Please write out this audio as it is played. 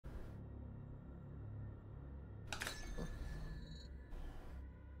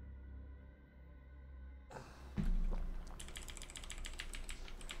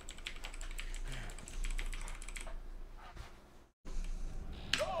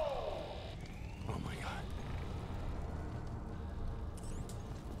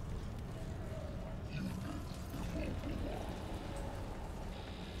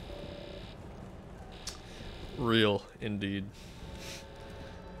Real, indeed.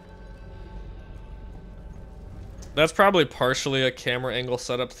 That's probably partially a camera angle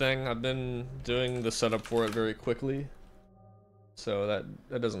setup thing. I've been doing the setup for it very quickly, so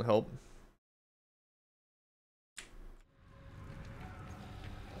that doesn't help.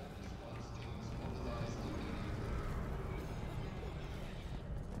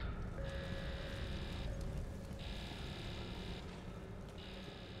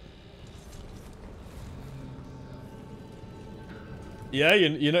 Yeah,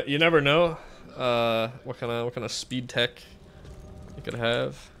 you never know what kind of speed tech you could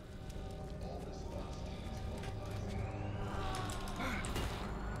have.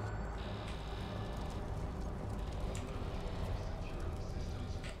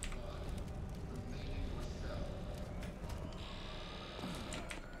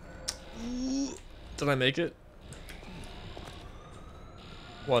 Did I make it?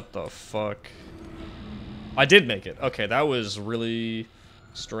 What the fuck? I did make it. Okay, that was really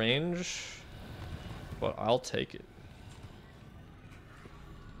strange, but I'll take it.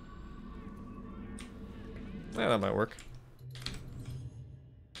 Yeah, that might work.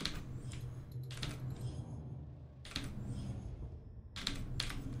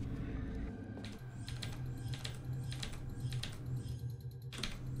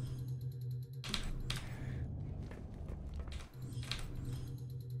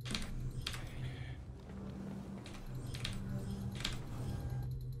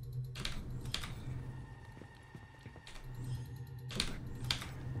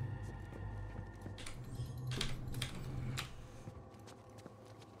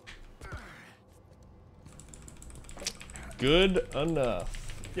 Good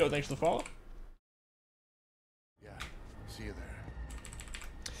enough. Yo, thanks for the follow. Yeah, see you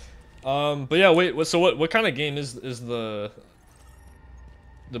there. But yeah, wait. So what kind of game is the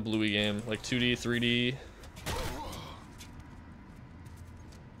Bluey game? Like 2D, 3D?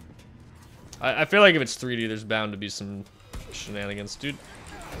 I feel like if it's 3D, there's bound to be some shenanigans, dude.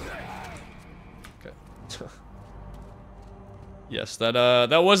 Okay. Yes, that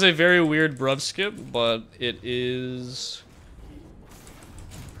was a very weird bruv skip, but it is.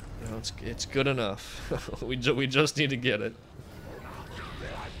 You know, it's good enough. we just need to get it.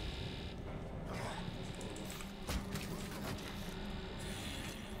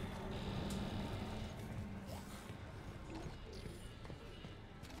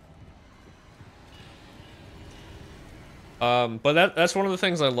 But that's one of the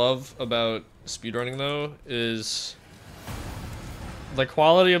things I love about speedrunning though, is the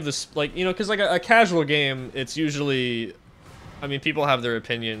quality of this, like, you know, because like a casual game, it's usually, I mean, people have their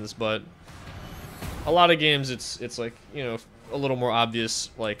opinions, but a lot of games it's like, you know, a little more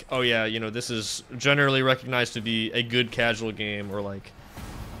obvious, like, oh yeah, you know, this is generally recognized to be a good casual game or like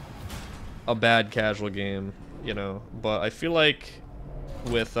a bad casual game, you know. But I feel like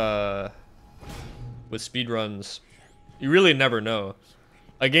with speedruns, you really never know.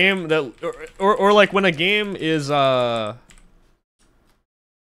 A game that, or like when a game is when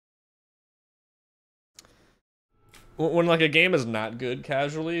like a game is not good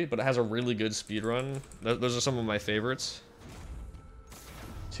casually, but it has a really good speedrun, those are some of my favorites.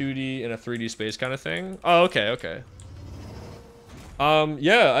 2D in a 3D space kind of thing. Oh, okay, okay.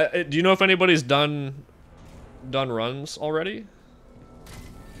 Yeah, do you know if anybody's done runs already?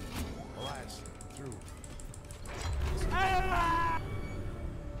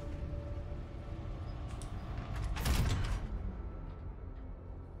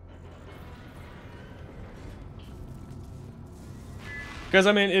 Because,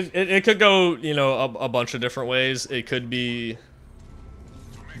 I mean, it could go, you know, a bunch of different ways. It could be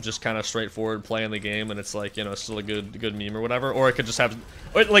just kind of straightforward playing the game, and it's like, you know, still a good meme or whatever. Or it could just have,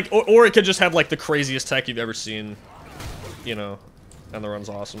 or it could just have like the craziest tech you've ever seen, you know, and the run's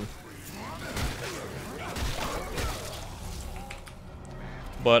awesome.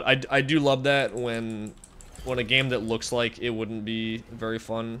 But I do love that when a game that looks like it wouldn't be very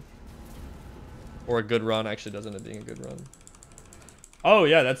fun, or a good run actually does end up being a good run. Oh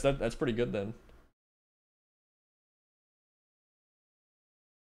yeah, that's pretty good then.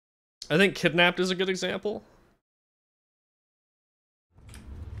 I think Kidnapped is a good example.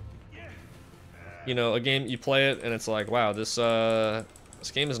 You know, a game, you play it and it's like, wow, this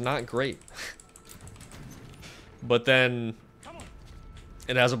game is not great. But then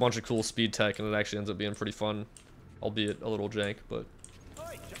it has a bunch of cool speed tech and it actually ends up being pretty fun, albeit a little jank, but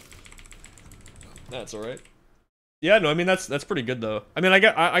that's all right. Yeah, no, I mean that's pretty good though. I mean,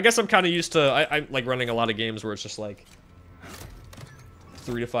 I guess I'm kind of used to I like running a lot of games where it's just like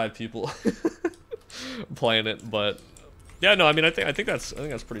 3 to 5 people playing it, but yeah, no, I mean I think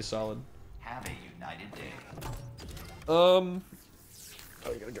that's pretty solid. Have a united day. Oh,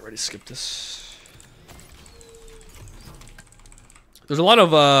 you gotta get ready to skip this. There's a lot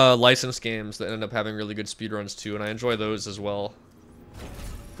of licensed games that end up having really good speedruns too, and I enjoy those as well.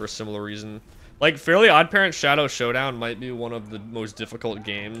 For a similar reason. Like, Fairly OddParents Shadow Showdown might be one of the most difficult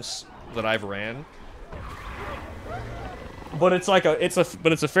games that I've ran. But it's like it's a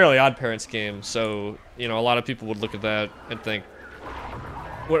Fairly OddParents game, so, you know, a lot of people would look at that and think,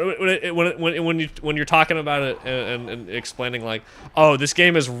 when you're talking about it and explaining like, oh, this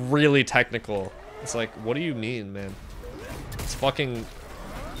game is really technical. It's like, what do you mean, man? It's fucking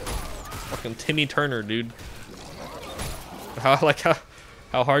Timmy Turner, dude. How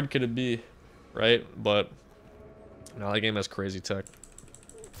hard could it be, right? But no, that game has crazy tech.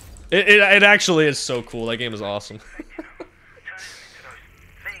 It actually is so cool. That game is awesome.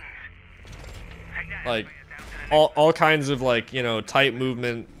 Like all kinds of, like, you know, tight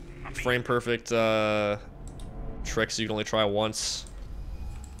movement, frame perfect tricks you can only try once.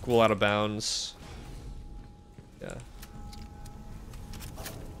 Cool out of bounds. Yeah.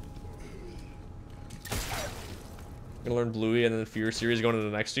 Gonna learn Bluey and then the Fear series going into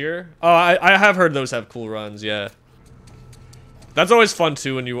next year. Oh, I have heard those have cool runs. Yeah, that's always fun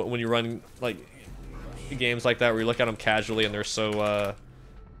too when you run like games like that where you look at them casually and they're so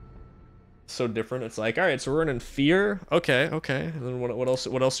so different. It's like, all right, so we're running Fear. Okay. And then what else?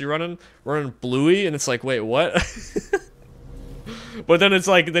 What else are you running? We're running Bluey, and it's like, wait, what? But then it's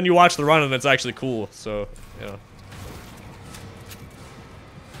like, then you watch the run and it's actually cool. So yeah.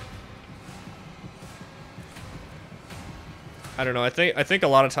 I don't know. I think a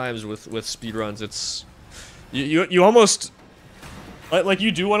lot of times with speedruns, it's you almost like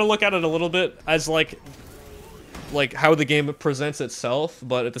you do want to look at it a little bit as like how the game presents itself,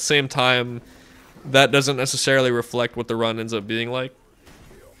 but at the same time, that doesn't necessarily reflect what the run ends up being like.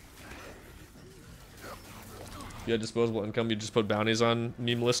 You had disposable income. You just put bounties on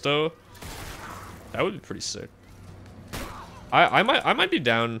Meme Listo. That would be pretty sick. I might be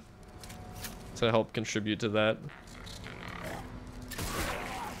down to help contribute to that.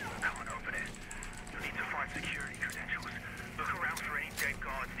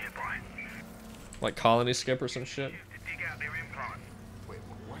 Like colony skip or some shit.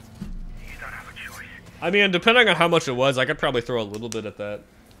 I mean, depending on how much it was, I could probably throw a little bit at that.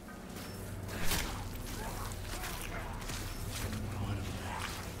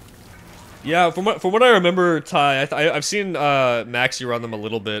 Yeah, from what I remember, Ty, I've seen Maxi run them a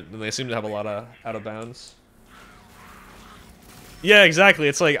little bit, and they seem to have a lot of out of bounds. Yeah, exactly.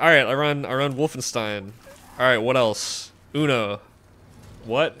 It's like, all right, I run Wolfenstein. All right, what else? Uno.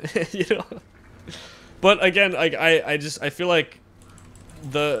 What? You know. But again, like I feel like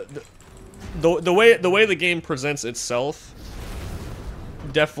the way the game presents itself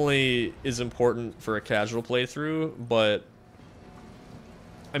definitely is important for a casual playthrough, but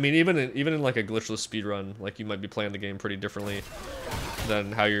I mean, even in like a glitchless speedrun, like you might be playing the game pretty differently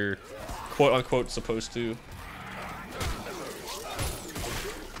than how you're quote unquote supposed to.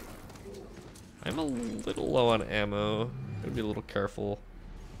 I'm a little low on ammo. Gotta be a little careful.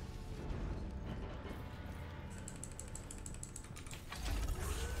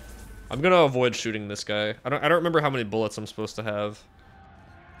 I'm gonna avoid shooting this guy. I don't remember how many bullets I'm supposed to have.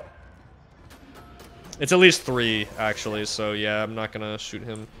 It's at least 3, actually, so yeah, I'm not gonna shoot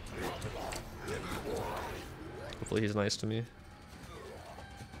him. Hopefully he's nice to me.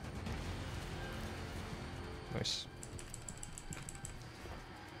 Nice.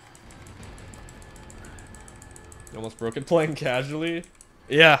 You almost broke it playing casually?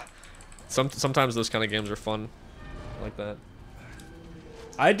 Yeah. Sometimes those kind of games are fun. Like that.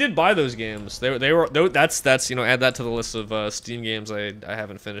 I did buy those games. They were that's you know, add that to the list of Steam games I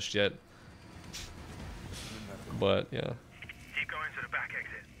haven't finished yet. But yeah. Keep going to the back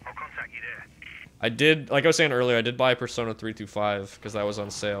exit. I'll contact you there. I did, like I was saying earlier, I did buy Persona 325 because that was on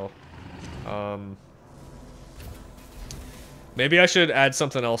sale. Maybe I should add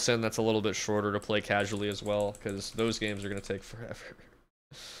something else in that's a little bit shorter to play casually as well, because those games are gonna take forever.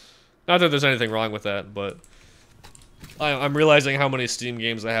 Not that there's anything wrong with that, but I'm realizing how many Steam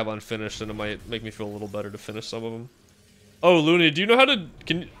games I have unfinished, and it might make me feel a little better to finish some of them. Oh, Looney, do you know how to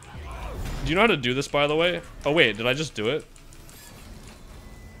do you know how to do this, by the way? Oh wait, did I just do it?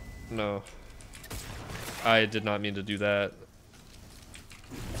 No. I did not mean to do that.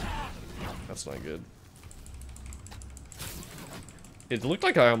 That's not good. It looked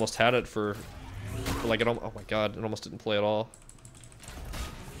like I almost had it for like, oh my god, it almost didn't play at all.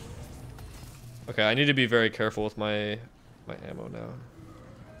 Okay, I need to be very careful with my ammo now.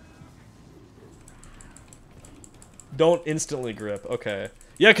 Don't instantly grip. Okay.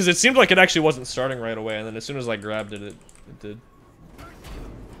 Yeah, because it seemed like it actually wasn't starting right away, and then as soon as I grabbed it, it did.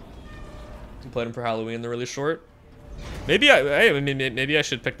 You played them for Halloween, they're really short. Maybe maybe I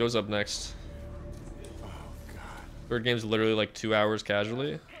should pick those up next. Bird game's literally like 2 hours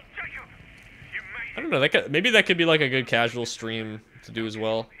casually. I don't know. Maybe that could be like a good casual stream to do as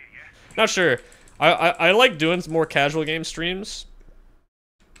well. Not sure. I like doing more casual game streams.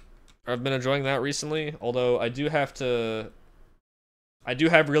 I've been enjoying that recently. Although I do have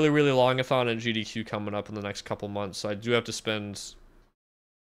really longathon and GDQ coming up in the next couple months, so I do have to spend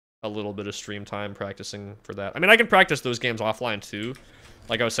a little bit of stream time practicing for that. I mean, I can practice those games offline too.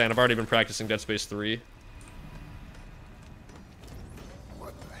 Like I was saying, I've already been practicing Dead Space 3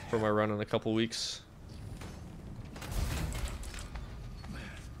 for my run in a couple weeks.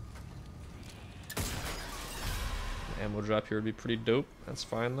 Ammo drop here would be pretty dope. That's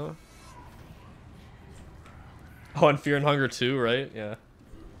fine though. Oh, and Fear and Hunger too, right? Yeah. Am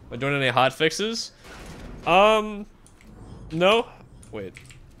I doing any hot fixes? No. Wait.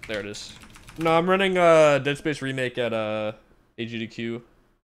 There it is. No, I'm running Dead Space Remake at AGDQ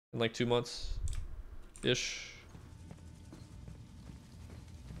in like 2 months ish.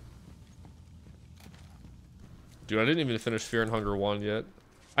 Dude, I didn't even finish Fear and Hunger 1 yet.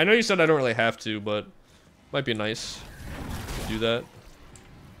 I know you said I don't really have to, but might be nice to do that.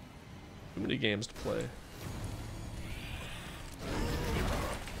 Too many games to play.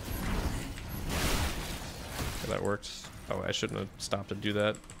 Okay, that worked. Oh, I shouldn't have stopped to do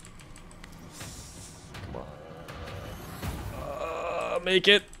that. Come on. Make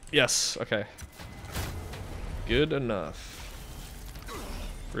it. Yes. Okay. Good enough.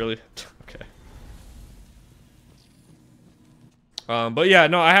 Really? Okay. But yeah,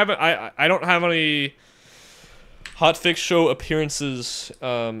 no, I haven't. I don't have any hotfix show appearances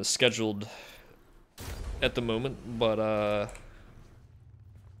scheduled at the moment, but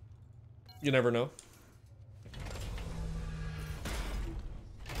you never know.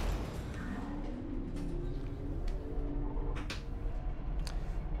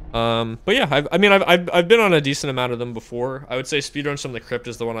 But yeah, I've been on a decent amount of them before. I would say Speedrun from the Crypt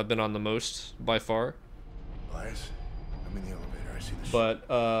is the one I've been on the most by far. Elias, I'm in the elevator. I see the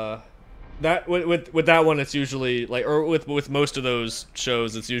But that with that one, it's usually like, or with most of those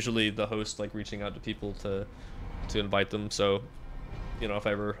shows, it's usually the host like reaching out to people to invite them. So, you know, if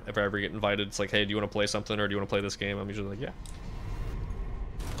I ever get invited, it's like, hey, do you want to play something, or do you want to play this game? I'm usually like, yeah.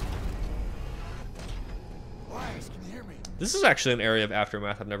 Elias, can you hear me? This is actually an area of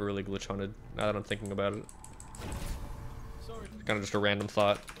Aftermath I've never really glitch hunted, now that I'm thinking about it. Kind of just a random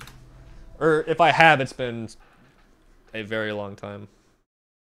thought. Or if I have, it's been a very long time.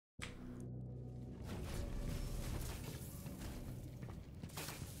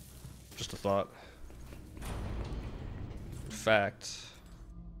 Just a thought. In fact,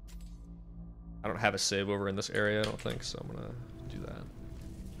 I don't have a save over in this area, I don't think, so I'm gonna do that.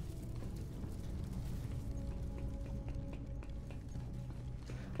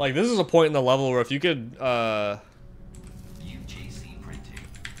 Like, this is a point in the level where if you could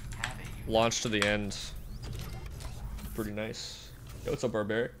launch to the end, pretty nice. Yo, what's up,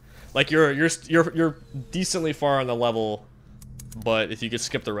 Barbaric? Like, you're decently far on the level, but if you could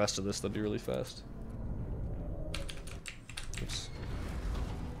skip the rest of this, that'd be really fast. Oops.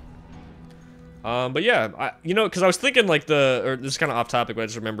 But yeah, you know, because I was thinking like or this is kind of off topic, but I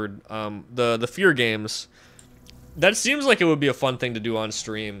just remembered the Fear games. That seems like it would be a fun thing to do on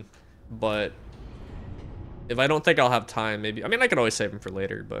stream, but if I don't think I'll have time, maybe. I mean, I could always save them for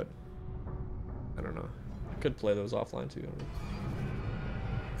later, but I don't know. I could play those offline too. I don't know.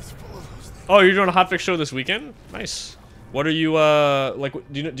 Oh, you're doing a hotfix show this weekend? Nice. What are you like?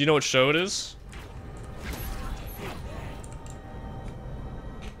 Do you know what show it is?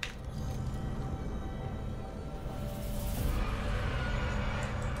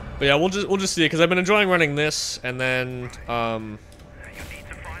 But yeah, we'll just see it, because I've been enjoying running this, and then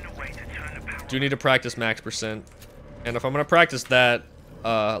do need to practice max %. And if I'm gonna practice that,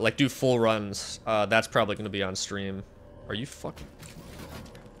 like do full runs, that's probably gonna be on stream. Are you fucking?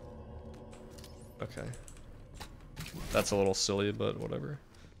 Okay. That's a little silly, but whatever.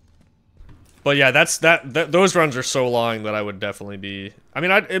 But yeah, those runs are so long that I would definitely be. I mean,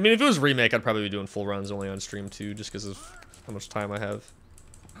 if it was remake, I'd probably be doing full runs only on stream too, just because of how much time I have.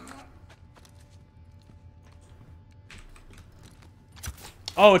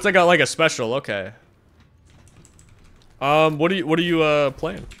 Oh, it's like a special. Okay. What are you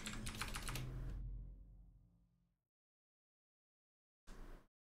playing?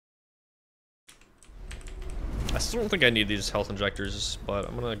 I still don't think I need these health injectors, but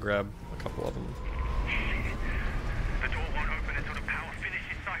I'm gonna grab a couple of them. The door won't open until the power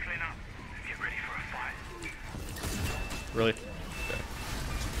finishes Really? Okay.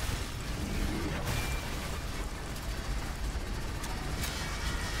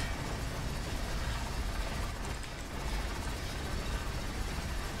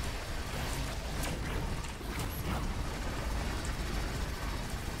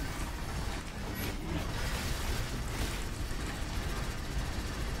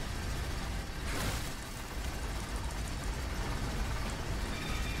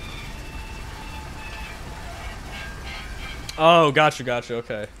 Oh, gotcha,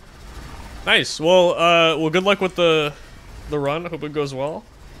 okay. Nice. Well, good luck with the run. I hope it goes well.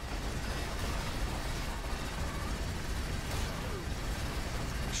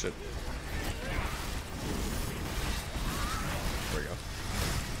 Shit. There we go.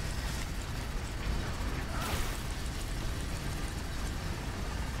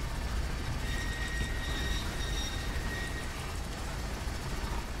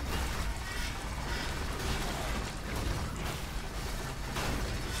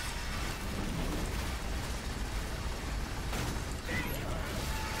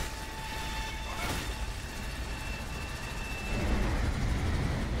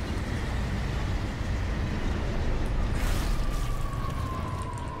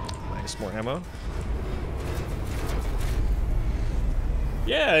 Nice, more ammo.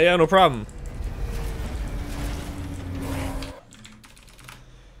 Yeah, no problem.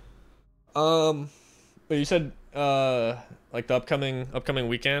 But you said like the upcoming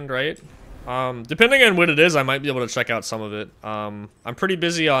weekend, right? Depending on what it is, I might be able to check out some of it. I'm pretty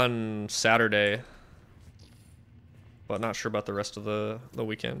busy on Saturday, but not sure about the rest of the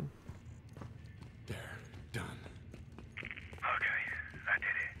weekend. There, done. Okay, I did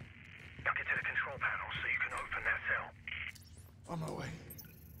it. Now get to the control panel so you can open that cell. On my way.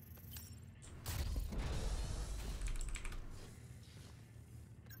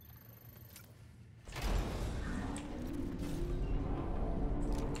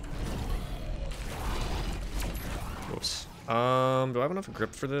 Whoops. Do I have enough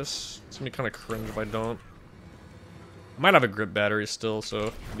grip for this? It's gonna be kind of cringe if I don't. I might have a grip battery still,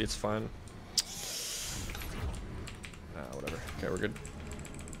 so maybe it's fine. Whatever. Okay, we're good.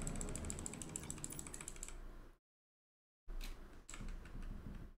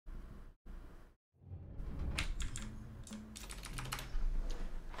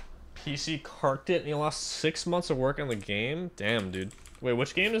 PC carked it and you lost 6 months of work on the game? Damn, dude. Wait,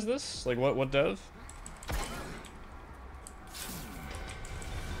 which game is this? Like, what dev?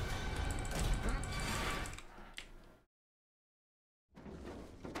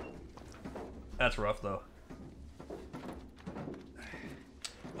 That's rough, though.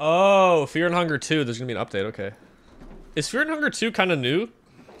 Oh, Fear and Hunger 2. There's gonna be an update. Okay. Is Fear and Hunger 2 kind of new?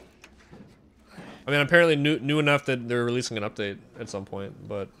 I mean, apparently new enough that they're releasing an update at some point,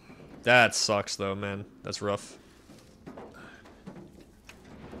 but that sucks, though, man. That's rough.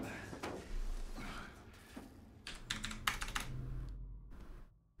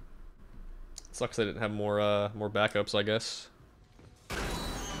 Sucks they didn't have more backups, I guess.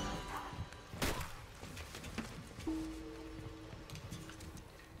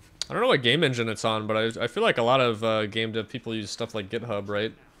 I don't know what game engine it's on, but I feel like a lot of game dev people use stuff like GitHub,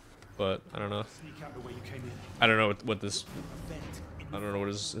 right? But I don't know. I don't know what this. I don't know what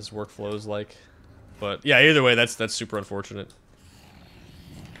his workflow is like. But yeah, either way, that's super unfortunate.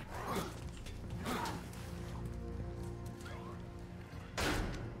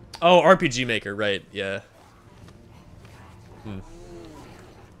 Oh, RPG Maker, right? Yeah.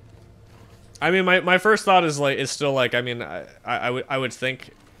 I mean, my first thought is like it's still like I mean I would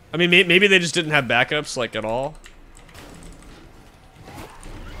think. I mean, maybe they just didn't have backups, like, at all.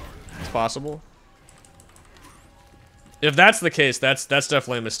 It's possible. If that's the case, that's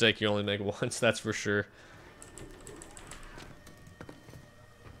definitely a mistake you only make once, that's for sure.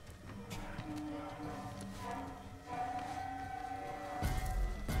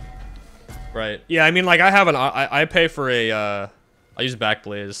 Right. Yeah, I mean, like, I pay for a, I use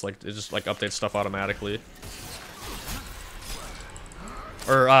Backblaze, like, it just, like, updates stuff automatically.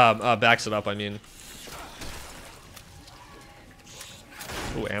 Or, backs it up, I mean.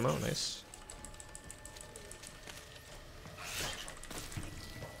 Ooh, ammo, nice.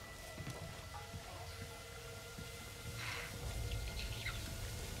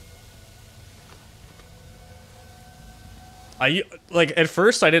 Like, at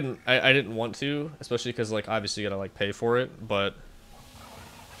first I didn't want to, especially because, like, obviously you gotta, like, pay for it, but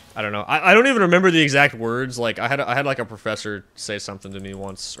I don't know. I don't even remember the exact words. Like I had like a professor say something to me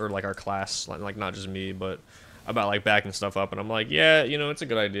once, or like our class, like not just me, but about like backing stuff up, and I'm like, yeah, you know, it's a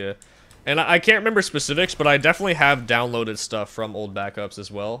good idea. And I can't remember specifics, but I definitely have downloaded stuff from old backups as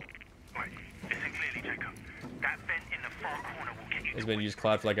well. Right, listen clearly, Jacob. That vent in the far has been used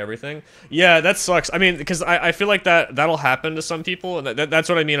cloud for like everything. Yeah, that sucks. I mean, because I feel like that'll happen to some people, and that's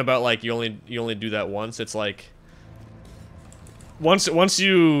what I mean about like you only do that once. It's like once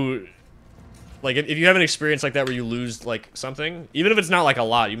you like if you have an experience like that where you lose like something, even if it's not like a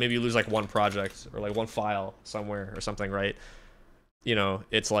lot, maybe you lose like one project or like one file somewhere or something, right? You know,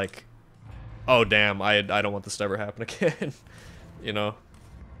 it's like, oh damn, I don't want this to ever happen again. You know.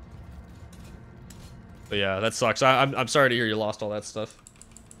 But yeah, that sucks. I'm sorry to hear you lost all that stuff.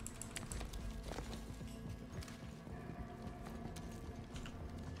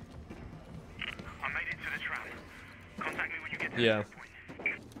 I made it to the trap. Contact me when you get there. Yeah.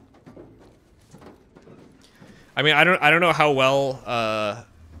 I mean, I don't know how well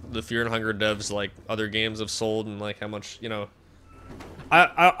the Fear and Hunger devs like other games have sold and like how much, you know.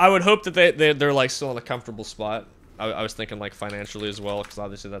 I would hope that they're like still in a comfortable spot. I was thinking like financially as well, because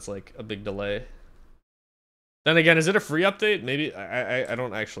obviously that's like a big delay. Then again, is it a free update? Maybe I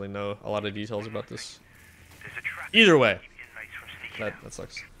don't actually know a lot of details about this. Either way, that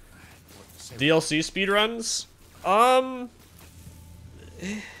sucks. DLC speedruns?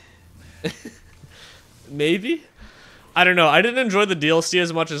 Maybe? I don't know. I didn't enjoy the DLC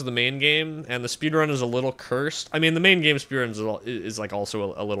as much as the main game, and the speedrun is a little cursed. I mean, the main game speedrun is like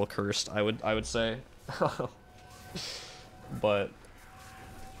also a little cursed, I would say. But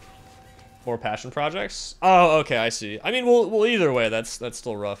more passion projects? Oh, okay, I see. I mean, well either way, that's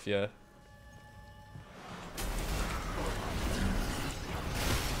still rough, yeah.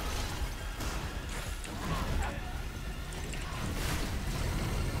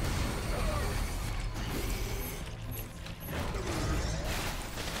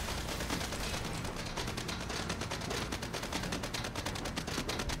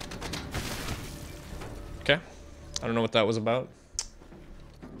 Okay. I don't know what that was about.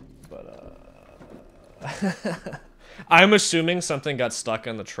 But, I'm assuming something got stuck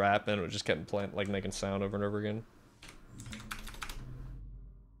on the trap and it just kept playing, like making sound over and over again.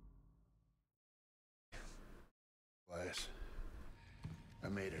 Elias, I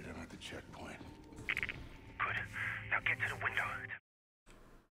made it. I'm at the checkpoint. Good. Now get to the window.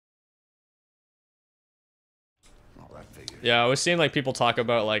 Oh, that figures. Yeah, I was seeing like people talk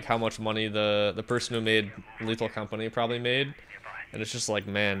about like how much money the person who made Lethal Company probably made, and it's just like,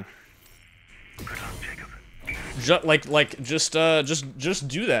 man, just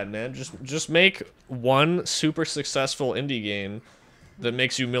do that, man. Just make one super successful indie game that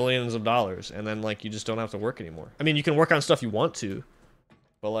makes you millions of dollars, and then like you just don't have to work anymore. I mean, you can work on stuff you want to,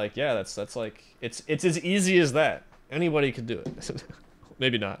 but like, yeah, that's like it's as easy as that. Anybody could do it.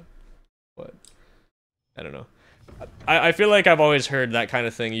 Maybe not, but I don't know. I feel like I've always heard that kind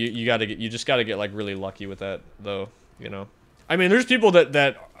of thing. You just gotta get like really lucky with that though, you know. I mean, there's people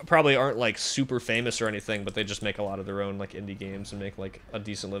that probably aren't like super famous or anything, but they just make a lot of their own like indie games and make like a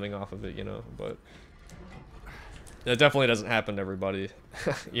decent living off of it, you know. But it definitely doesn't happen to everybody,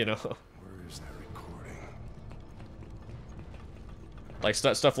 you know. Where is that recording? Like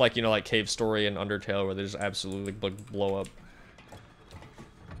stuff like, you know, like Cave Story and Undertale, where they just absolutely like blow up.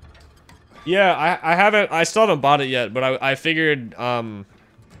 Yeah, I still haven't bought it yet, but I figured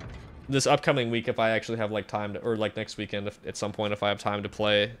this upcoming week, if I actually have like time to, or like next weekend, if at some point if I have time to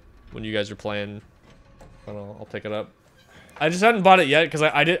play when you guys are playing, I don't know, I'll pick it up. I just hadn't bought it yet because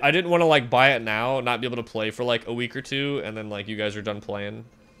I didn't want to like buy it now, not be able to play for like a week or two, and then like you guys are done playing,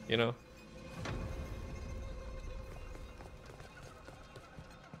 you know.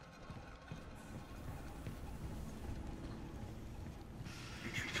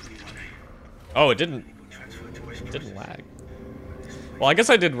 Oh, it didn't lag. Well, I guess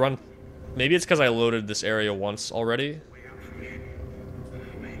I did run. Maybe it's because I loaded this area once already.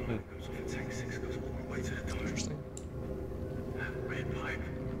 Interesting.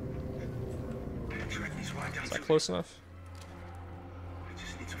 Is that close enough?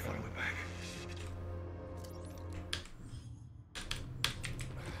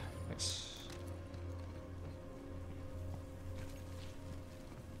 Nice.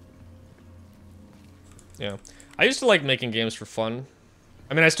 Yeah, I used to like making games for fun.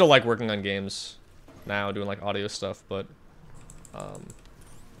 I mean, I still like working on games now, doing like audio stuff, but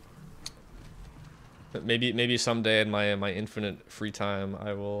maybe someday in my infinite free time,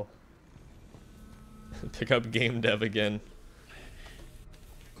 I will pick up game dev again.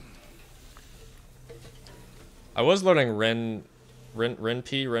 I was learning RenPy.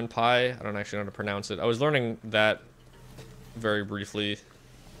 I don't actually know how to pronounce it. I was learning that very briefly,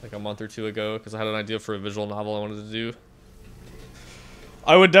 like a month or two ago, because I had an idea for a visual novel I wanted to do.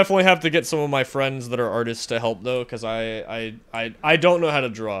 I would definitely have to get some of my friends that are artists to help though, because I don't know how to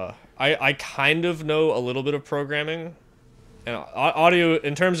draw. I kind of know a little bit of programming, And audio,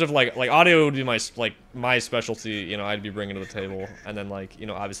 in terms of like audio would be my specialty. You know, I'd be bringing to the table, and then like you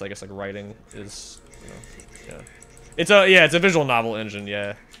know, obviously I guess like writing is you know, yeah. It's a visual novel engine,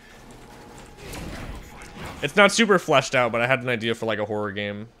 yeah. It's not super fleshed out, but I had an idea for like a horror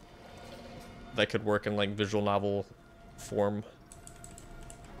game that could work in like visual novel form.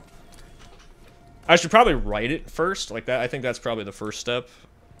 I should probably write it first, like that. I think that's probably the first step.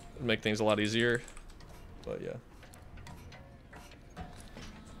 Make things a lot easier. But yeah.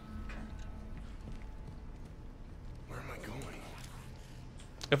 Where am I going?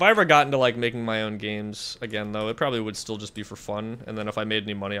 If I ever got into like making my own games again though, it probably would still just be for fun. And then if I made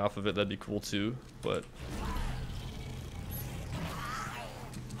any money off of it, that'd be cool too. But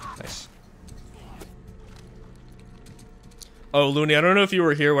nice. Oh, Looney, I don't know if you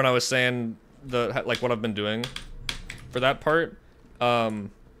were here when I was saying like what I've been doing for that part.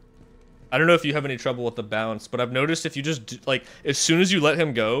 I don't know if you have any trouble with the bounce, but I've noticed if you just like as soon as you let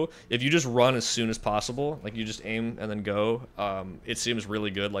him go, if you just run as soon as possible, like you just aim and then go, it seems really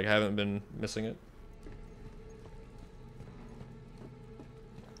good. Like I haven't been missing it.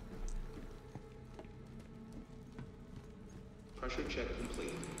 Pressure check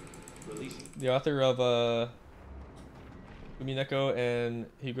complete. Releasing. The author of Umineko and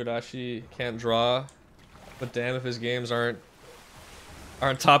Higurashi can't draw, but damn if his games aren't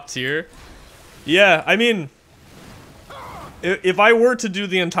top tier. Yeah, I mean, if I were to do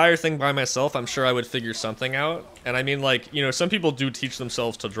the entire thing by myself, I'm sure I would figure something out. And I mean, like, you know, some people do teach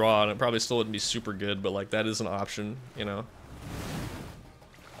themselves to draw, and it probably still wouldn't be super good, but like that is an option, you know.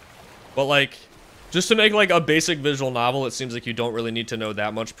 But like, just to make like a basic visual novel, it seems like you don't really need to know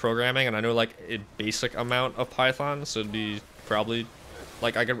that much programming, and I know like a basic amount of Python, so it'd be probably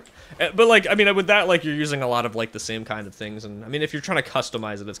like I could, but like I mean with that like you're using a lot of like the same kind of things, and I mean if you're trying to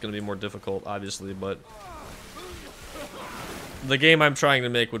customize it, it's going to be more difficult, obviously, but the game I'm trying to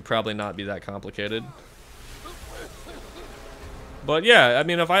make would probably not be that complicated. But yeah, I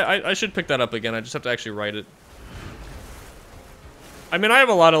mean if I should pick that up again. I just have to actually write it. I mean I have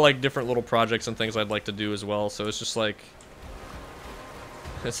a lot of like different little projects and things I'd like to do as well, so it's just like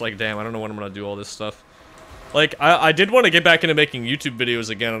it's like damn, I don't know when I'm gonna do all this stuff. Like, I did want to get back into making YouTube videos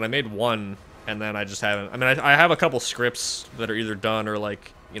again, and I made one, and then I just haven't. I mean, I have a couple scripts that are either done or,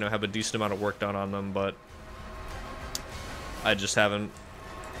 like, you know, have a decent amount of work done on them, but I just haven't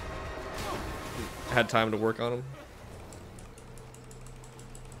had time to work on them.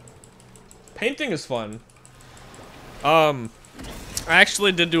 Painting is fun. I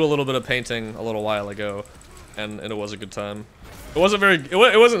actually did do a little bit of painting a little while ago, and it was a good time. It wasn't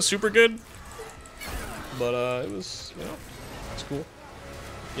it wasn't super good. But, it was, you know, it's cool.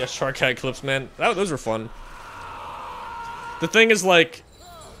 Yeah, Shark Cat clips, man. Those were fun. The thing is, like,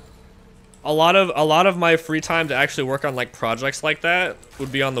 a lot of my free time to actually work on, like, projects like that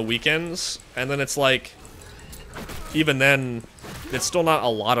would be on the weekends. And then it's, like, even then, it's still not a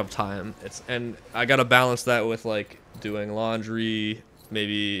lot of time. And I gotta balance that with, like, doing laundry.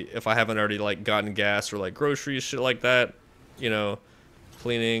 Maybe if I haven't already, like, gotten gas or, like, groceries, shit like that. You know,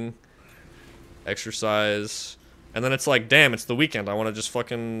 cleaning. Exercise, and then it's like, damn, it's the weekend. I want to just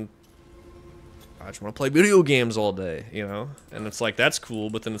fucking, I just want to play video games all day, you know? And it's like, that's cool,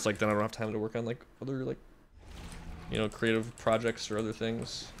 but then it's like, then I don't have time to work on like other like, you know, creative projects or other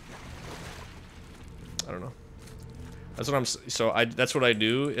things. I don't know. That's what that's what I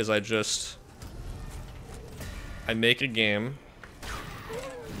do is I make a game.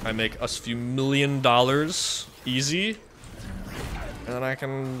 I make a few $1 million easy. And then I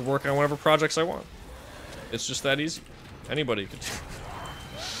can work on whatever projects I want. It's just that easy. Anybody could do.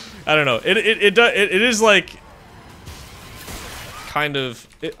 I don't know. It is like kind of.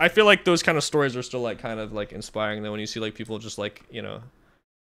 I feel like those kind of stories are still like kind of like inspiring though when you see like people just like, you know,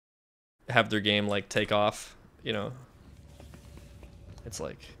 have their game like take off. You know. It's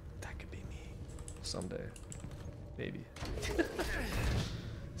like that could be me someday, maybe.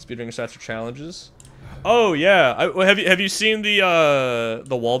 Speedrunning stats or challenges. Oh yeah, have you seen the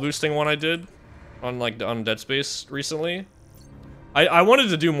wall boosting one I did on Dead Space recently? I wanted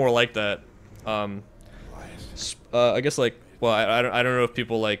to do more like that. I guess like, well, I don't know if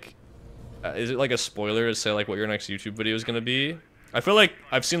people like, is it like a spoiler to say like what your next YouTube video is gonna be? I feel like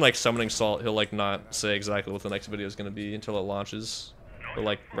I've seen like Summoning Salt, he'll like not say exactly what the next video is gonna be until it launches, or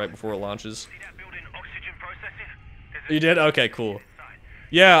like right before it launches. You did? Okay, cool.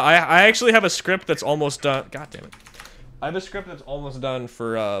 Yeah, I actually have a script that's almost done. God damn it. I have a script that's almost done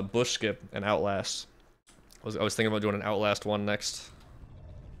for Bush Skip and Outlast. I was thinking about doing an Outlast one next.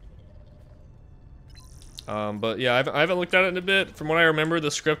 But yeah, I haven't looked at it in a bit. From what I remember,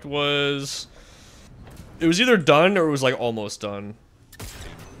 the script was It was either done or it was like almost done.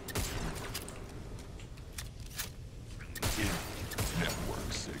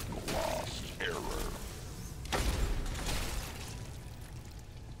 Network signal lost. Error.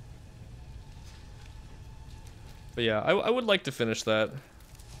 But yeah, I would like to finish that.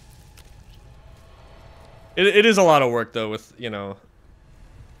 It is a lot of work though, with, you know,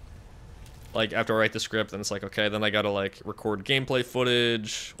 like after I write the script, then it's like, okay, then I gotta like record gameplay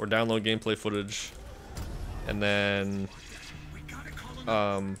footage or download gameplay footage, and then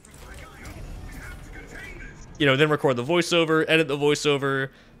you know, then record the voiceover, edit the voiceover,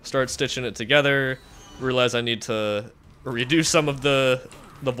 start stitching it together, realize I need to redo some of the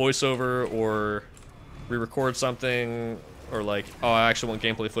voiceover or re-record something, or like, oh, I actually want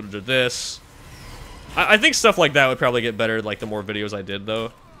gameplay footage of this. I think stuff like that would probably get better like the more videos I did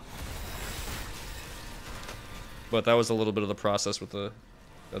though. But that was a little bit of the process with the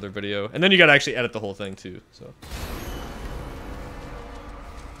other video. And then you gotta actually edit the whole thing too, so.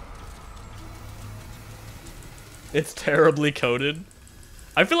 It's terribly coded.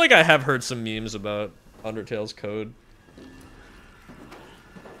 I feel like I have heard some memes about Undertale's code.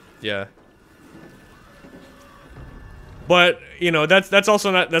 Yeah. But, you know, that's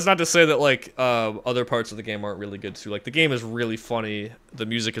also not, that's not to say that like other parts of the game aren't really good too. Like the game is really funny, the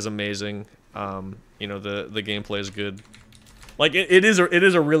music is amazing, you know, the gameplay is good. Like it is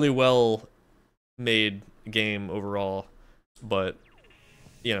a really well made game overall, but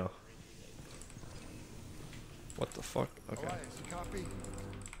you know. What the fuck? Okay.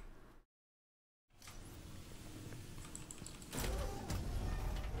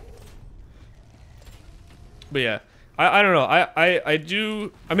 But yeah, I don't know. I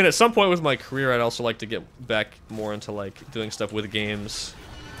do. I mean, at some point with my career, I'd also like to get back more into like doing stuff with games,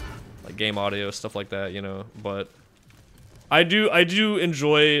 like game audio, stuff like that. You know, but I do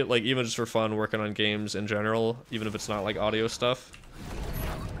enjoy, like, even just for fun, working on games in general, even if it's not like audio stuff.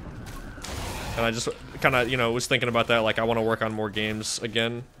 And I just kind of, you know, was thinking about that, like I want to work on more games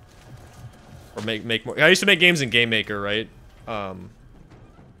again, or make more. I used to make games in Game Maker, right? A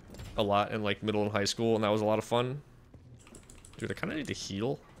lot in like middle and high school, and that was a lot of fun. Dude, I kind of need to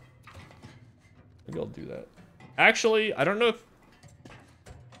heal. Maybe I'll do that. Actually, I don't know if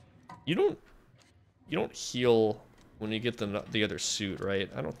you don't heal when you get the other suit, right?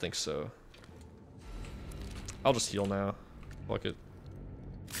 I don't think so. I'll just heal now. Fuck it.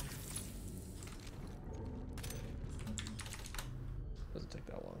 Doesn't take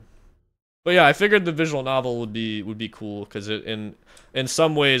that long. But yeah, I figured the visual novel would be cool because it in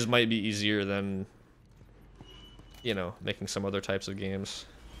some ways might be easier than, you know, making some other types of games.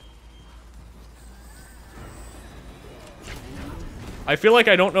 I feel like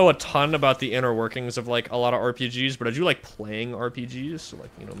I don't know a ton about the inner workings of like a lot of RPGs, but I do like playing RPGs. So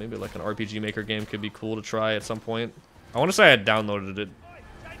like, you know, maybe like an RPG Maker game could be cool to try at some point. I want to say I had downloaded it.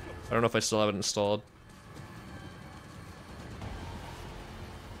 I don't know if I still have it installed.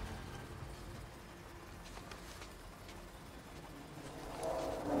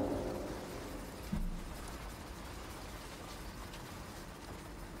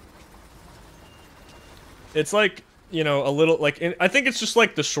 It's like, you know, a little like I think it's just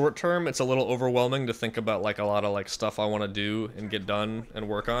like the short term, it's a little overwhelming to think about like a lot of like stuff I want to do and get done and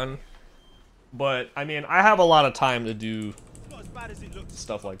work on. But I mean, I have a lot of time to do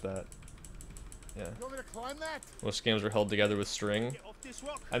stuff like that. Yeah. Most games are held together with string.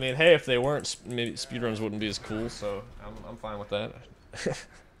 I mean, hey, if they weren't, maybe speedruns wouldn't be as cool, so I'm fine with that.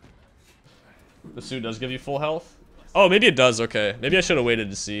 The suit does give you full health? Oh, maybe it does, okay. Maybe I should have waited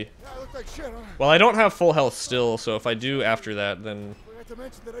to see. Well, I don't have full health still, so if I do after that, then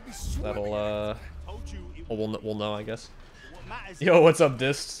that'll, we'll know, I guess. Yo, what's up,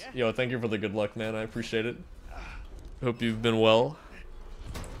 Dist? Yo, thank you for the good luck, man. I appreciate it. Hope you've been well.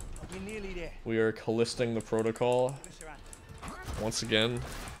 We are Callisting the protocol. Once again.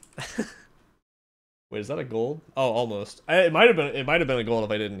 Wait, is that a gold? Oh, almost. It might have been a gold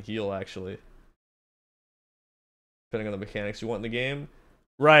if I didn't heal, actually. Depending on the mechanics you want in the game.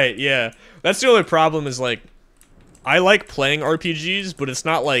 Right, yeah. That's the only problem is, like, I like playing RPGs, but it's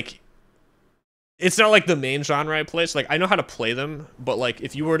not like the main genre I play. So, like, I know how to play them, but, like,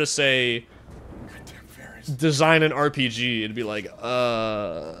 if you were to say, design an RPG, it'd be like,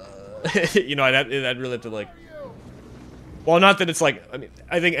 you know, I'd really have to, like, well, not that it's like, I mean,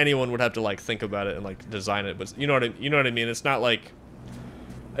 I think anyone would have to, like, think about it and, like, design it, but you know what I mean? It's not like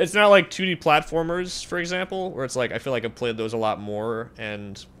 2D platformers, for example, where it's like, I feel like I've played those a lot more,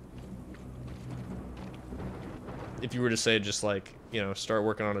 and if you were to say just like, you know, start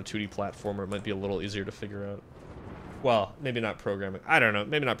working on a 2D platformer, it might be a little easier to figure out. Well, maybe not programming. I don't know.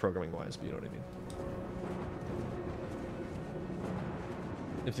 Maybe not programming wise, but you know what I mean.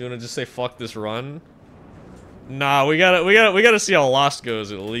 If you want to just say fuck this run. Nah, we gotta see how Lost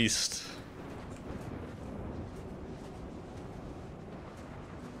goes at least.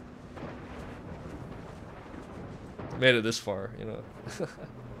 Made it this far, you know.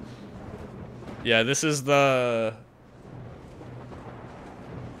 Yeah, this is the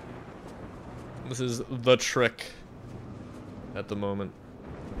trick at the moment.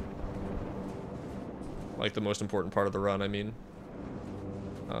 Like the most important part of the run, I mean.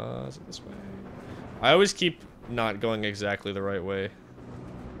 Is it this way? I always keep not going exactly the right way.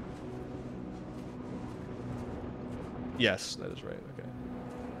 Yes, that is right, okay.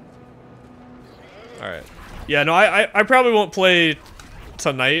 Alright. Yeah, no, I probably won't play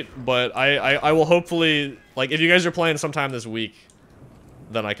tonight, but I will hopefully, like, if you guys are playing sometime this week,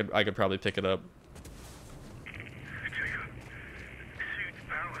 then I could probably pick it up.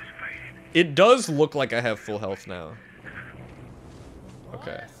 It does look like I have full health now.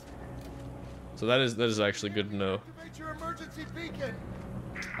 Okay. So that is actually good to know.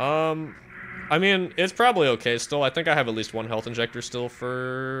 I mean, it's probably okay still. I think I have at least one health injector still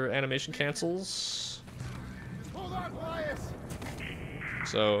for animation cancels. Hold on, Elias.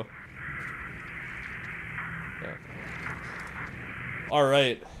 So, yeah. All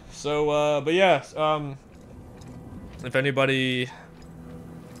right. So, but yeah, if anybody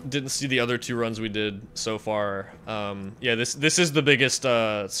didn't see the other 2 runs we did so far, yeah, this is the biggest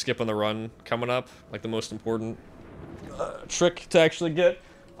skip on the run coming up, like the most important trick to actually get.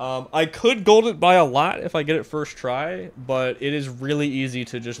 I could gold it by a lot if I get it first try, but it is really easy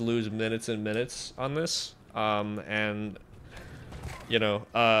to just lose minutes and minutes on this. And you know,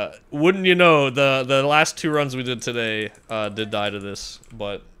 wouldn't you know, the last 2 runs we did today did die to this,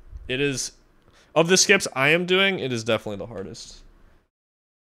 but it is, of the skips I am doing, it is definitely the hardest.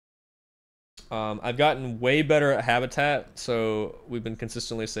 I've gotten way better at habitat, so we've been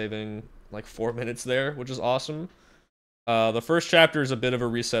consistently saving like 4 minutes there, which is awesome. The first chapter is a bit of a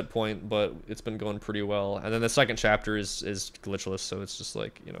reset point, but it's been going pretty well. And then the second chapter is glitchless, so it's just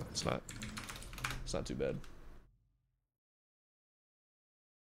like, you know, it's not too bad.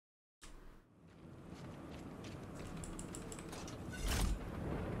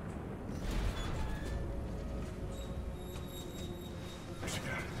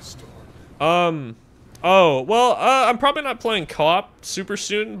 Oh, well, I'm probably not playing co-op super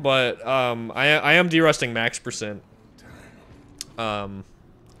soon, but, I am derusting max percent,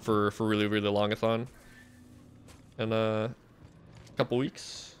 for really, really longathon in a couple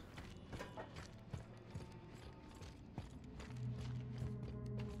weeks.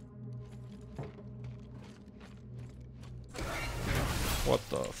 What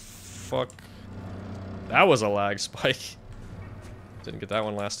the fuck? That was a lag spike. Didn't get that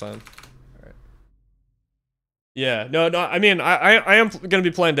one last time. Yeah, no, I mean, I am gonna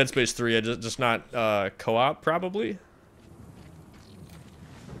be playing Dead Space 3, just not co-op probably.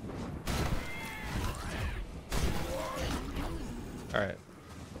 All right.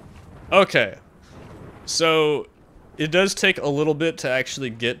 Okay. So it does take a little bit to actually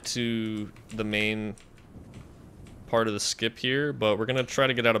get to the main part of the skip here, but we're gonna try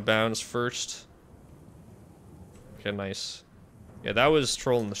to get out of bounds first. Okay, nice. Yeah, that was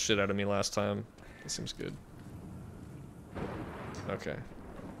trolling the shit out of me last time. That seems good. Okay,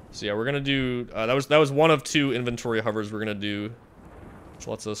 so yeah, we're gonna do, that was one of 2 inventory hovers we're gonna do, which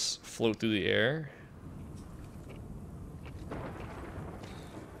lets us float through the air.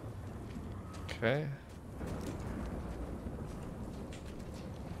 Okay.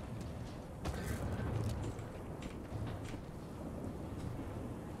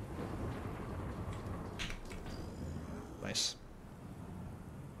 Nice.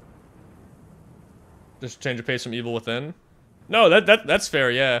 Just change of pace from Evil Within. No, that's fair,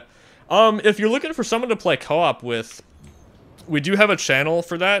 yeah. If you're looking for someone to play co-op with, we do have a channel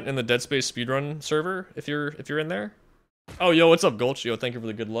for that in the Dead Space Speedrun server, if you're in there. Oh, yo, what's up, Gulch? Yo, thank you for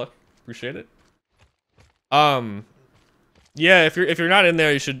the good luck. Appreciate it. Yeah, if you're not in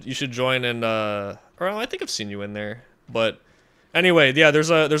there, you should join and or I think I've seen you in there. But anyway, yeah, there's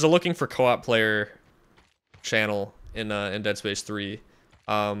a looking for co-op player channel in Dead Space 3.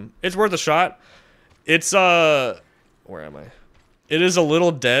 It's worth a shot. It's where am I? It is a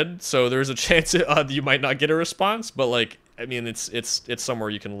little dead, so there's a chance you might not get a response, but like, I mean, it's somewhere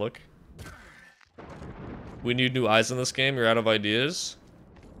you can look. We need new eyes in this game. You're out of ideas.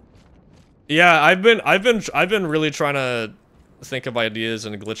 Yeah, I've been really trying to think of ideas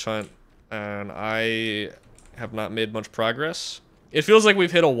in a glitch hunt, and I have not made much progress. It feels like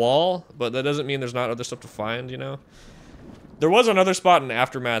we've hit a wall, but that doesn't mean there's not other stuff to find, you know? There was another spot in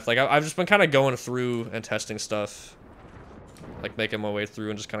Aftermath. Like, I've just been kind of going through and testing stuff. Like making my way through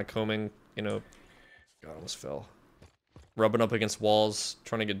and just kind of combing, you know. God, I almost fell. Rubbing up against walls,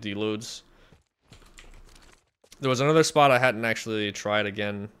 trying to get deloads. There was another spot I hadn't actually tried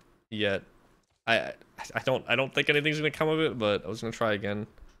again yet. I don't think anything's gonna come of it, but I was gonna try again.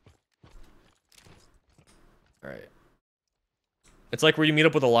 Alright. It's like where you meet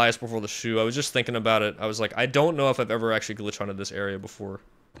up with Elias before the shoe. I was just thinking about it. I was like, I don't know if I've ever actually glitched onto this area before.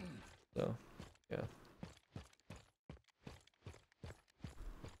 So, yeah.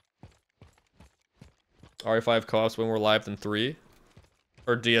 RE5 co-ops when we're live than 3?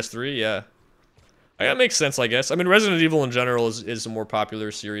 Or DS3, yeah. That makes sense, I guess. I mean, Resident Evil in general is a more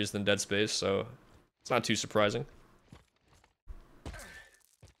popular series than Dead Space, so it's not too surprising.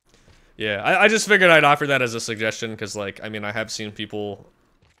 Yeah, I just figured I'd offer that as a suggestion, because, like, I mean, I have seen people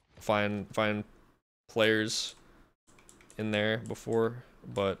find players in there before,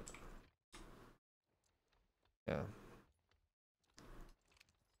 but yeah.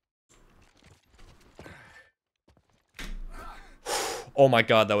 Oh my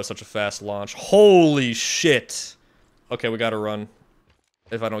god, that was such a fast launch. Holy shit! Okay, we gotta run.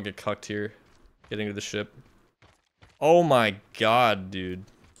 If I don't get cucked here. Getting to the ship. Oh my god, dude.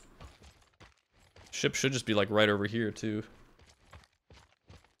 Ship should just be like right over here, too.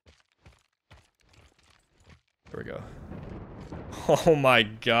 There we go. Oh my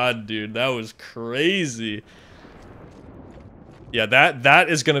god, dude. That was crazy. Yeah, that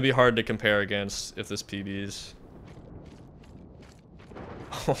is gonna be hard to compare against if this PBs.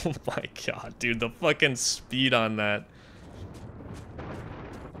 Oh my god, dude, the fucking speed on that.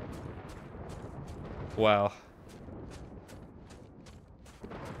 Wow.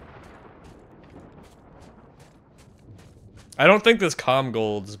 I don't think this comm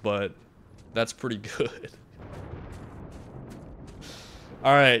golds, but that's pretty good.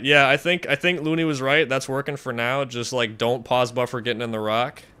 Alright, yeah, I think Looney was right. That's working for now. Just like don't pause buffer getting in the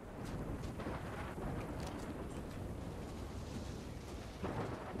rock.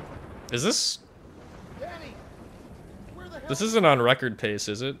 Is this... Danny, where the hell? This isn't on record pace,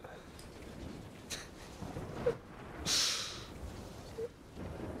 is it?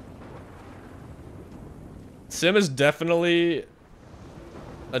 Sim is definitely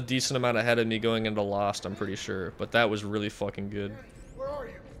a decent amount ahead of me going into Lost, I'm pretty sure. But that was really fucking good. Where are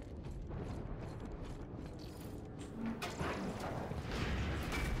you?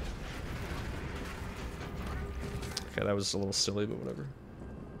 Okay, that was a little silly, but whatever.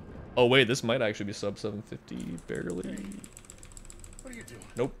 Oh wait, this might actually be sub 750, barely. What are you doing?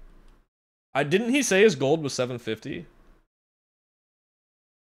 Nope. Didn't he say his gold was 750?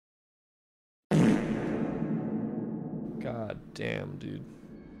 God damn, dude.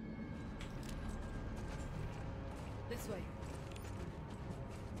 This way.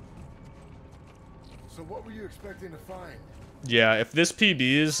 So what were you expecting to find? Yeah, if this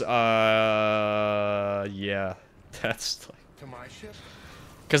PBs, yeah, that's like. To my ship?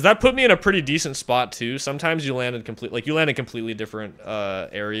 Because that put me in a pretty decent spot too. Sometimes you land in completely different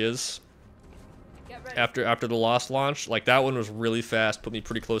areas. After the Lost launch, like that one was really fast, put me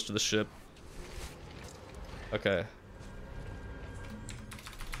pretty close to the ship. Okay.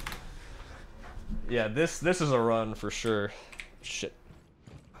 Yeah, this is a run for sure. Shit.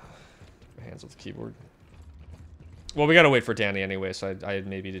 My hands with the keyboard. Well, we gotta wait for Danny anyway, so I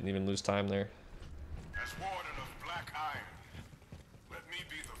maybe didn't even lose time there. As Warden of Black Iron, let me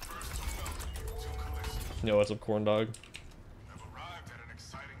be the first to welcome you to Callisto. Yo, what's up, corn dog? I've arrived at an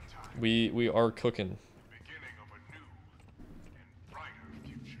exciting time. We are cooking. The beginning of a new and brighter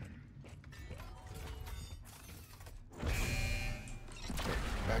future.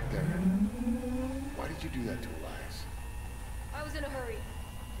 Back there. Why did you do that to Elias? I was in a hurry.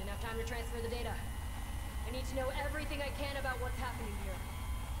 Didn't have time to transfer the data. I need to know everything I can about what's happening here.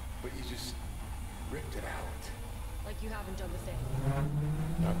 But you just ripped it out. Like you haven't done the same.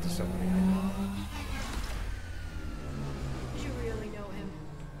 Not to somebody I know. Did you really know him?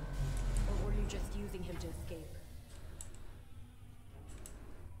 Or were you just using him to escape?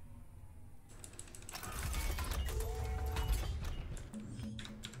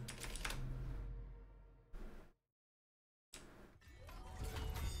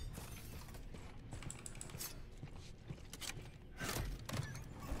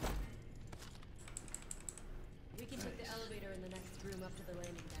 We can take the elevator in the next room up to the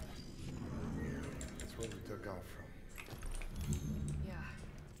landing pad. That's where we took off from. Yeah.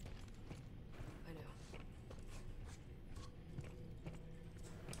 I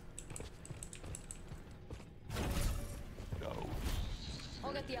know.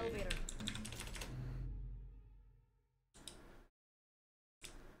 I'll get the elevator.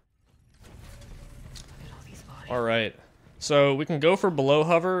 Look at all these bodies. All right. So we can go for below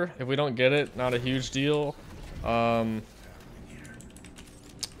hover. If we don't get it, not a huge deal.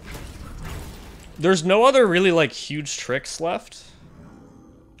 There's no other really like huge tricks left.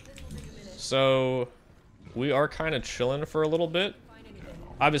 So we are kind of chilling for a little bit.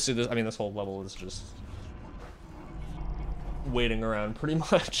 Obviously this whole level is just waiting around pretty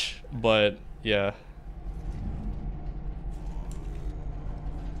much, but yeah.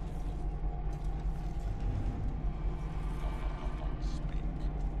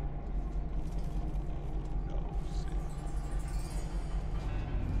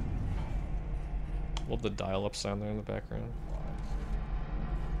 Love the dial-up sound there in the background.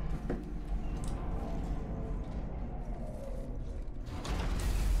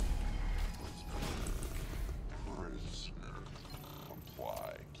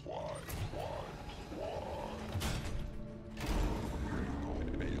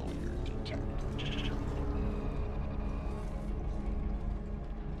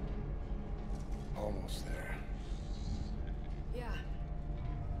 Almost there. Yeah,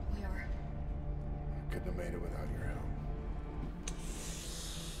 we are. Couldn't have made it without your help.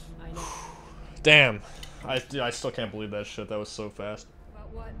 I know. Damn. I still can't believe that shit. That was so fast. About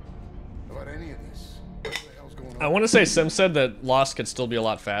what? About any of this? What the hell's going on? I want to say Sim said that Lost could still be a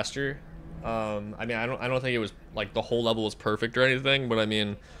lot faster. I mean, I don't think it was like the whole level was perfect or anything, but I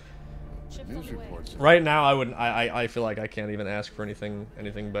mean, Ship's on News the way. reports. right now I feel like I can't even ask for anything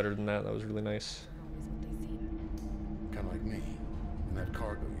better than that. That was really nice. Always what they seem. Kind of like me. And that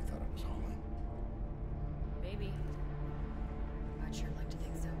cargo you thought I was hauling. Maybe. I'd sure like to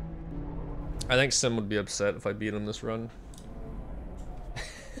think so. I think Sim would be upset if I beat him this run.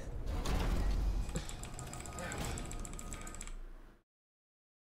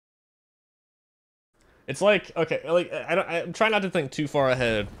 It's like, okay, like I'm trying not to think too far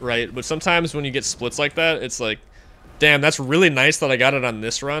ahead, right? But sometimes when you get splits like that, it's like, damn, that's really nice that I got it on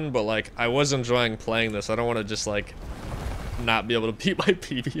this run, but like I was enjoying playing this. I don't want to just like not be able to beat my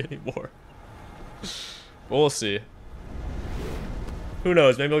PB anymore. But we'll see. Who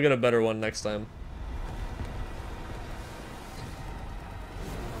knows? Maybe I'll get a better one next time.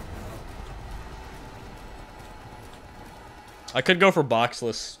 I could go for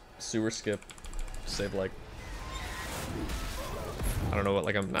boxless sewer skip. Save like, I don't know what,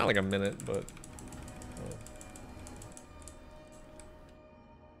 like not like a minute, but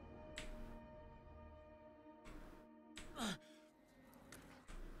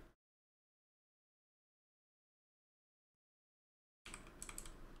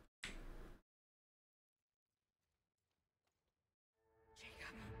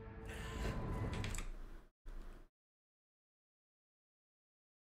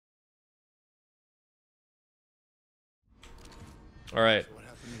all right.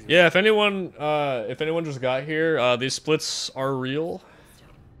 Yeah, if anyone just got here, these splits are real.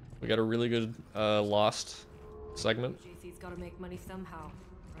 We got a really good Lost segment. JC's gotta make money somehow,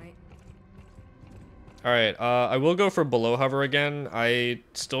 right? All right, I will go for below hover again. I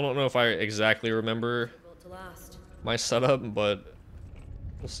still don't know if I exactly remember Built to last. my setup, but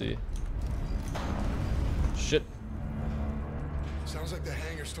we'll see. Shit. Sounds like the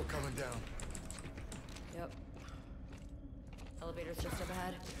hangar's still coming down. Yep. Elevator's just up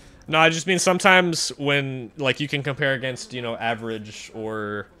ahead. No, I just mean sometimes when like you can compare against, you know, average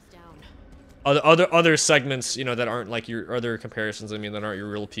or Down. other segments, you know, that aren't like your other comparisons. I mean, that aren't your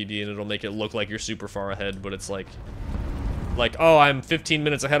real PD, and it'll make it look like you're super far ahead, but it's like, oh, I'm 15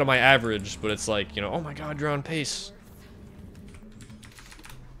 minutes ahead of my average, but it's like, you know, oh my god, you're on pace.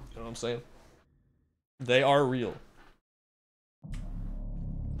 You know what I'm saying? They are real.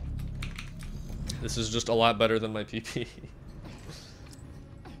 This is just a lot better than my PP.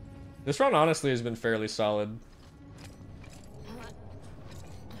 This run honestly has been fairly solid.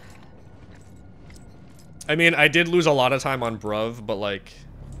 I mean, I did lose a lot of time on Bruv, but like,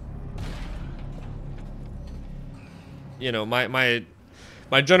 you know, my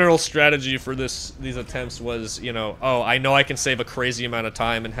general strategy for these attempts was, you know, oh, I know I can save a crazy amount of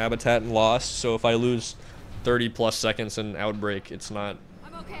time in Habitat and Lost, so if I lose 30 plus seconds in Outbreak, it's not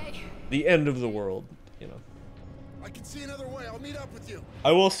I'm okay. the end of the world, you know. I can see another way. I'll meet up with you.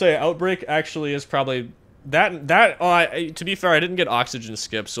 I will say Outbreak actually is probably to be fair, I didn't get oxygen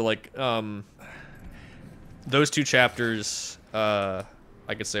skip, so like those two chapters I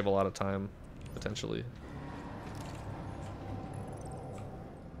could save a lot of time potentially.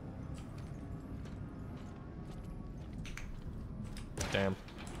 Damn.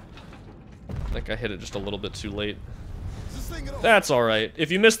 I think I hit it just a little bit too late. That's all right.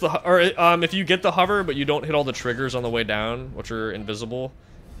 If you miss if you get the hover but you don't hit all the triggers on the way down, which are invisible,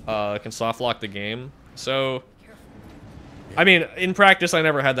 it can soft lock the game. So I mean, in practice, I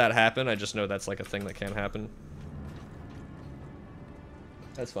never had that happen. I just know that's like a thing that can happen.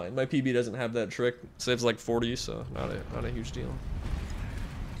 That's fine. My PB doesn't have that trick. Saves like 40, so not a huge deal.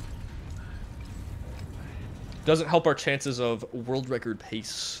 Doesn't help our chances of world record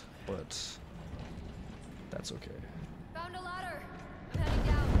pace, but that's okay. Found a ladder. I'm heading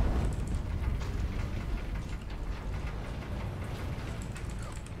down.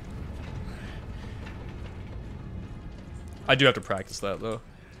 I do have to practice that though.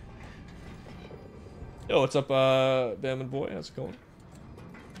 Yo, what's up, Bam and Boy? How's it going?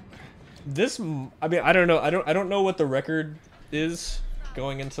 This, I mean, I don't know. I don't know what the record is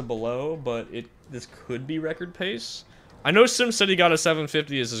going into below, but this could be record pace. I know SimCity got a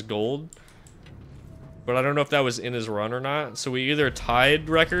 750 as his gold, but I don't know if that was in his run or not. So we either tied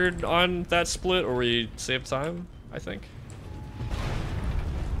record on that split or we saved time, I think.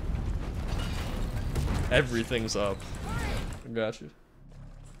 Everything's up. Got you.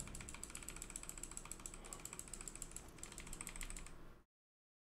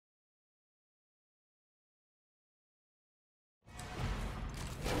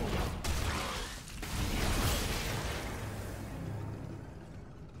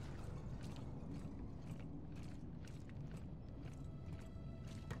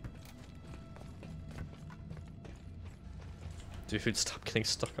 Dude, stop getting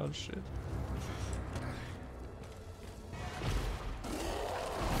stuck on shit.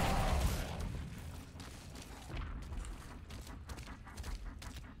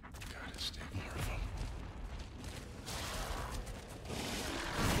 Gotta stay more of them.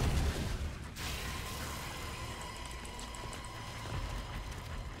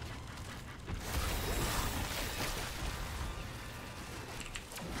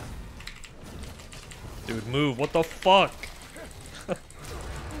 Dude, move. What the fuck?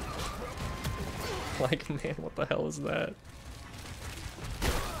 Like, man, what the hell is that?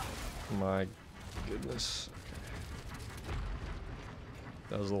 My goodness. Okay.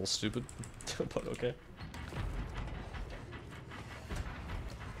 That was a little stupid, but okay.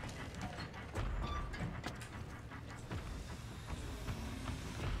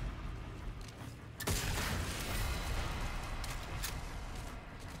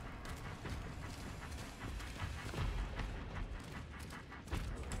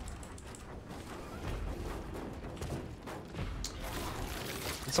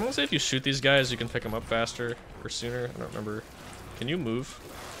 Did someone say if you shoot these guys, you can pick them up faster or sooner? I don't remember. Can you move?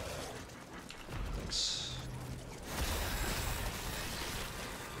 Thanks.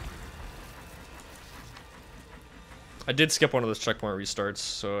 I did skip one of those checkpoint restarts,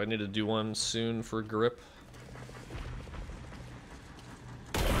 so I need to do one soon for grip.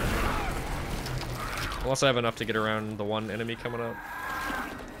 Unless I have enough to get around the one enemy coming up.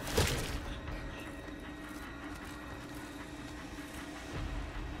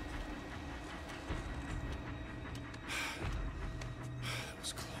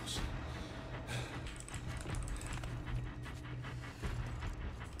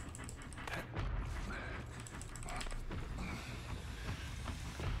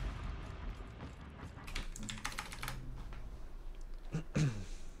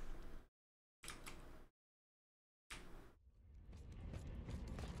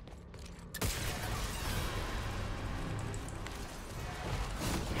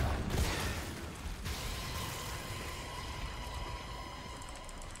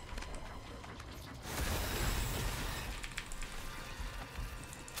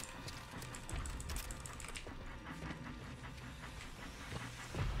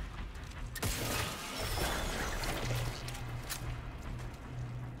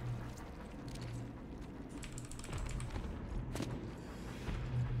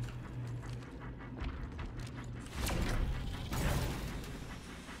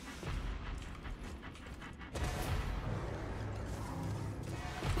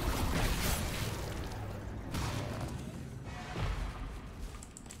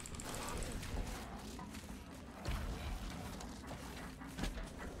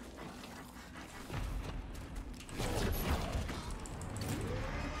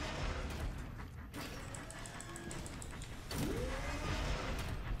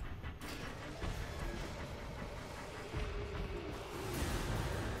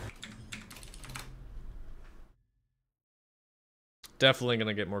 Definitely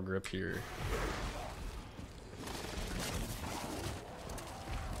gonna get more grip here.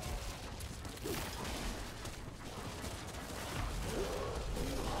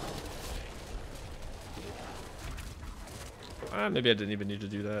 Maybe I didn't even need to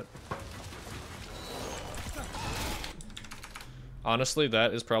do that. Honestly,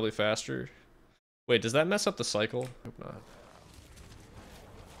 that is probably faster. Wait, does that mess up the cycle? Hope not.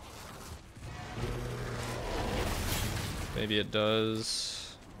 Maybe it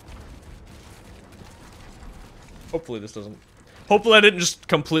does. Hopefully this doesn't. Hopefully I didn't just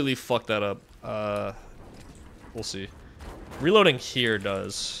completely fuck that up. We'll see. Reloading here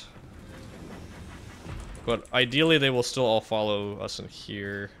does. But ideally they will still all follow us in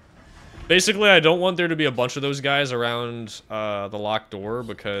here. Basically, I don't want there to be a bunch of those guys around the locked door,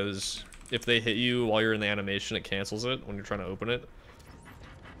 because if they hit you while you're in the animation, it cancels it when you're trying to open it.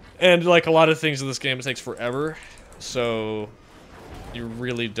 And like a lot of things in this game, it takes forever, so you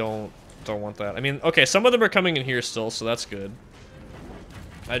really don't want that. I mean, okay, some of them are coming in here still, so that's good.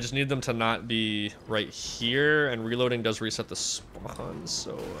 I just need them to not be right here, and reloading does reset the spawn,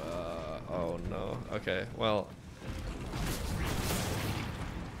 so, oh no. Okay, well.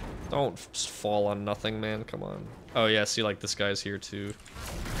 Don't fall on nothing, man, come on. Oh yeah, see, like, this guy's here too.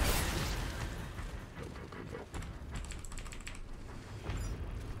 Go, go, go, go.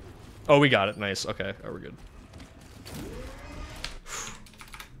 Oh, we got it, nice, okay, oh, we're good.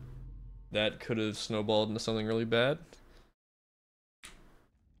 That could have snowballed into something really bad.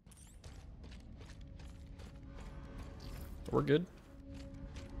 We're good.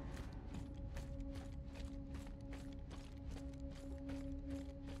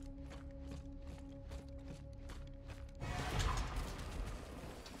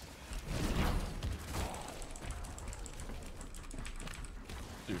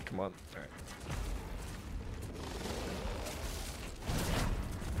 Dude, come on. All right.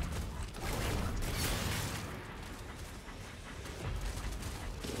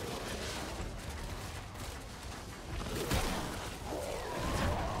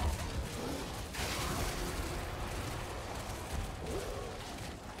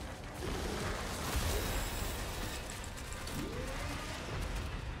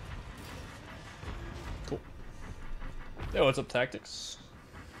 Cool. Yo, what's up, Tactics?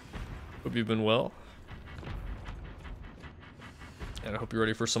 Hope you've been well. And I hope you're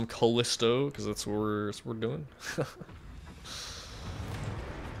ready for some Callisto, because that's what we're doing.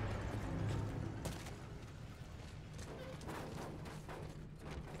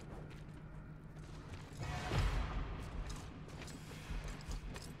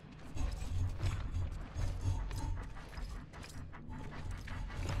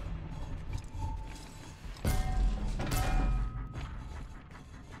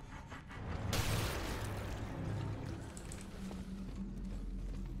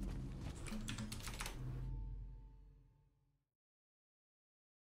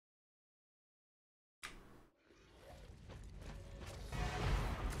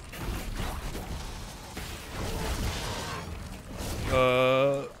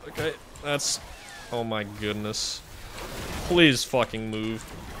 Okay, that's... Oh my goodness. Please fucking move.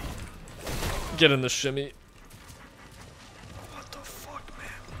 Get in the shimmy. What the fuck, man?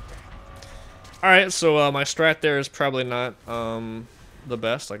 Alright, so my strat there is probably not the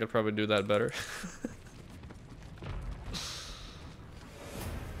best. I could probably do that better.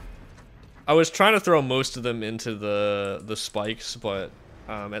 I was trying to throw most of them into the spikes, but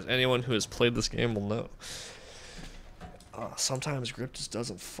as anyone who has played this game will know, sometimes grip just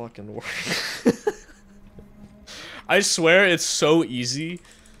doesn't fucking work. I swear it's so easy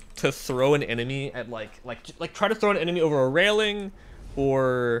to throw an enemy at like try to throw an enemy over a railing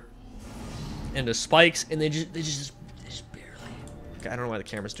or into spikes, and they just barely. Okay, I don't know why the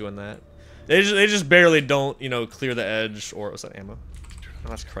camera's doing that. They just barely don't, you know, clear the edge. Or was that ammo? Oh,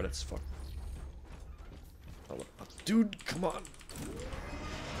 that's credits. Fuck. Oh, dude, come on.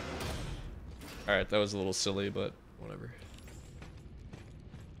 All right, that was a little silly, but whatever.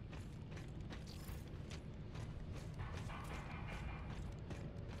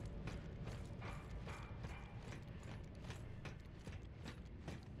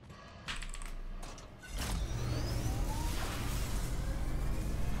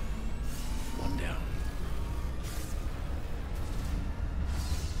 One down.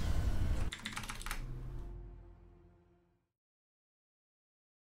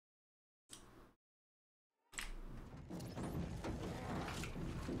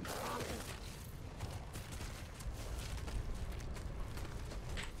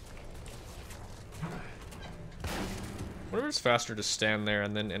 I wonder if it's faster to stand there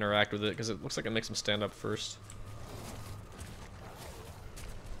and then interact with it, because it looks like it makes him stand up first.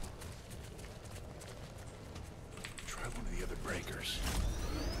 Try one of the other breakers.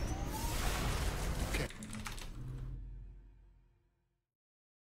 Okay.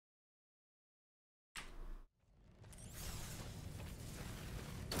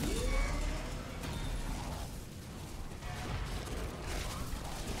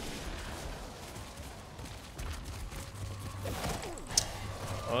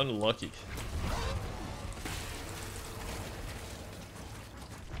 Unlucky.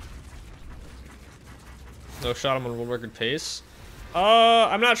 No shot him on world record pace.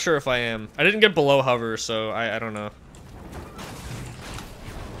 I'm not sure if I am. I didn't get below hover, so I don't know.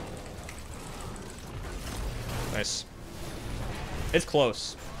 Nice. It's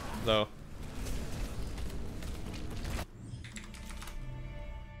close, though.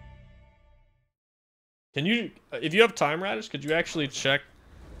 Can you, if you have time, Radish, could you actually check,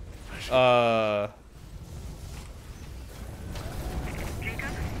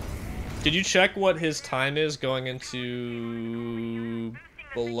 did you check what his time is going into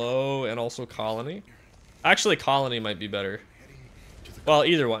below and also colony? Actually, colony might be better. Well,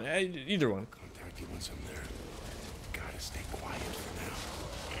 either one. Either one. Contact you once I'm there. Gotta stay quiet for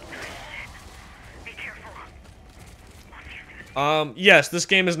now. Be careful. Yes, this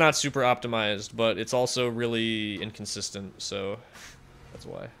game is not super optimized, but it's also really inconsistent, so that's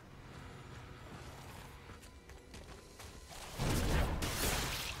why.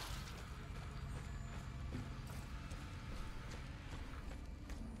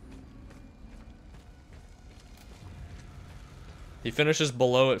 He finishes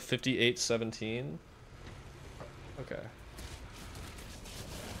below at 58.17. Okay.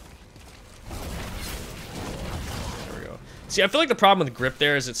 There we go. See, I feel like the problem with grip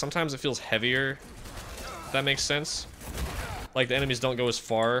there is that sometimes it feels heavier. If that makes sense. Like the enemies don't go as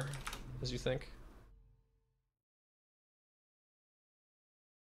far as you think.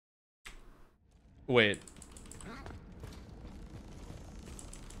 Wait.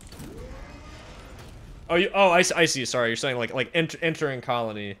 Oh, I see. Sorry, you're saying like entering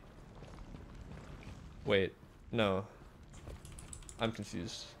colony. Wait, no. I'm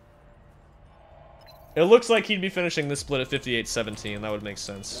confused. It looks like he'd be finishing this split at 58.17. That would make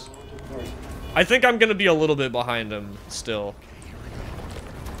sense. I think I'm gonna be a little bit behind him still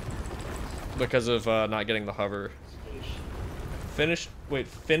because of not getting the hover.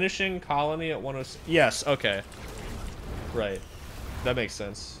 Finishing colony at 106. Yes. Okay. Right. That makes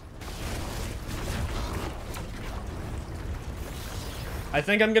sense. I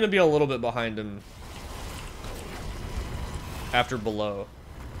think I'm gonna be a little bit behind him after below,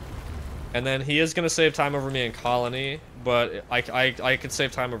 and then he is gonna save time over me in colony, but I could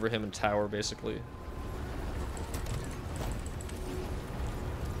save time over him in tower basically.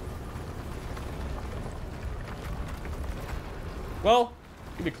 Well,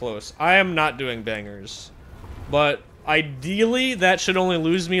 could be close. I am not doing bangers, but ideally that should only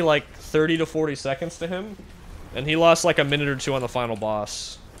lose me like 30 to 40 seconds to him. And he lost like a minute or two on the final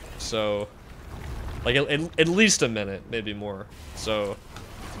boss. So, like at least a minute, maybe more. So,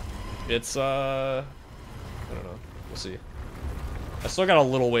 it's, I don't know. We'll see. I still got a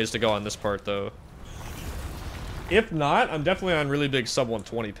little ways to go on this part though. If not, I'm definitely on really big sub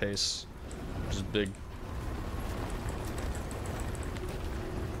 120 pace, which is big.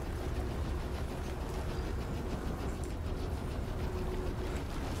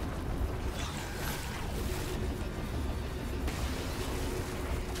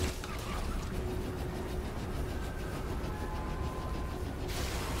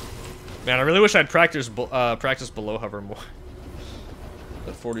 Man, I really wish I'd practice below hover more.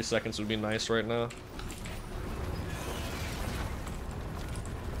 That 40 seconds would be nice right now.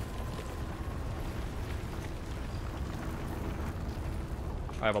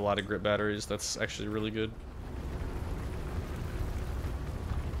 I have a lot of grip batteries. That's actually really good.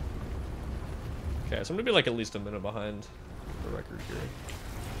 Okay, so I'm gonna be like at least a minute behind the record here.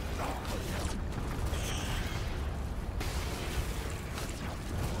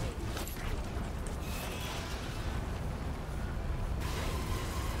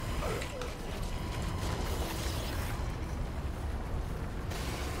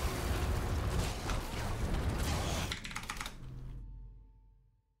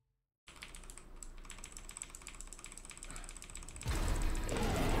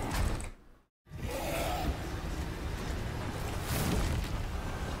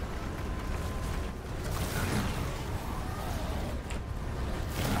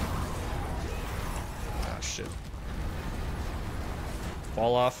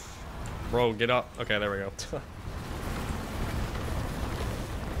 Fall off. Bro, get up. Okay, there we go.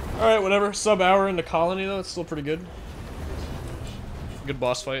 Alright, whatever. Sub-hour into colony, though. It's still pretty good. Good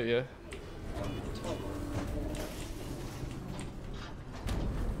boss fight, yeah.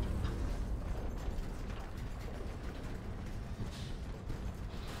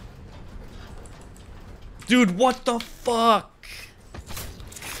 Dude, what the fuck?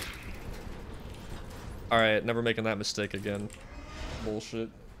 Alright, never making that mistake again. Bullshit.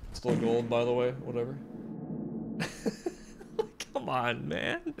 Still gold, by the way. Whatever. Come on,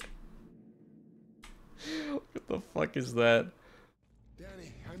 man. What the fuck is that?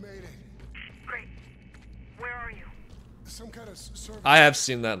 Danny, I made it. Great. some kind of service. I have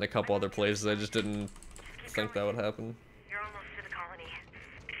seen that in a couple other places. I just didn't think that would happen. You're almost to the colony.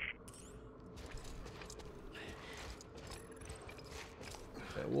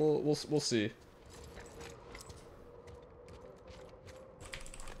 Yeah, we'll see.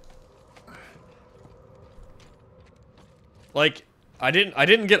 Like, I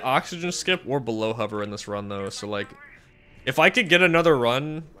didn't get oxygen skip or below hover in this run though, so like, if I could get another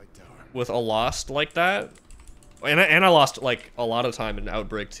run with a lost like that, and I lost like a lot of time in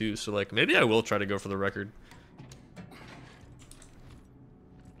Outbreak too, so like maybe I will try to go for the record.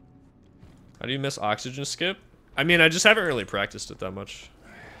 How do you miss oxygen skip? I mean, I just haven't really practiced it that much.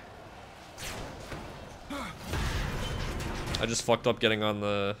 I just fucked up getting on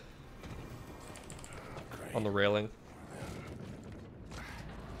the railing.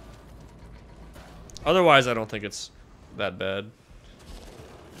 Otherwise, I don't think it's that bad.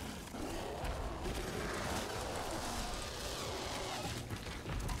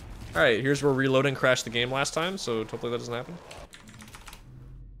 Alright, here's where reloading crashed the game last time, so hopefully that doesn't happen.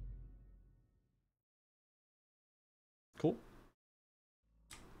 Cool.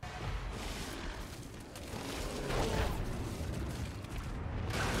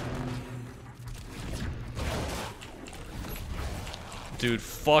 Dude,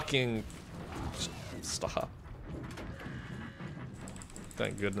 fucking... Stop.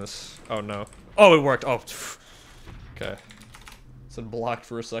 Thank goodness. Oh no. Oh, it worked. Oh. Okay. Said blocked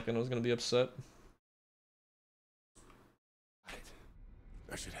for a second. I was gonna be upset.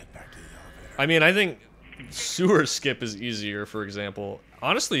 I should head back to the elevator. I mean, I think sewer skip is easier, for example.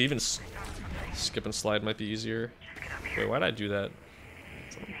 Honestly, even skip and slide might be easier. Wait, why'd I do that?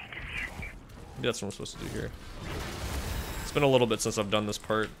 Maybe that's what I'm supposed to do here. It's been a little bit since I've done this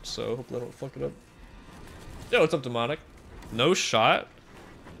part, so hopefully I don't fuck it up. Yo, what's up, Demonic? No shot?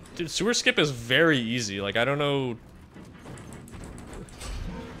 Dude, sewer skip is very easy. Like, I don't know.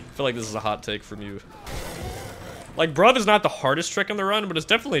 I feel like this is a hot take from you. Like, Bruv is not the hardest trick in the run, but it's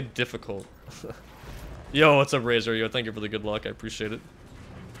definitely difficult. Yo, what's up, Razor? Yo, thank you for the good luck. I appreciate it.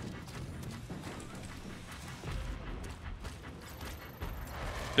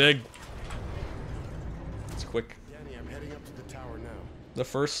 Big. It's quick. Danny, I'm heading up to the tower now. The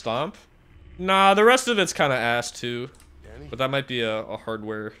first stomp? Nah, the rest of it's kind of ass too. Danny? But that might be a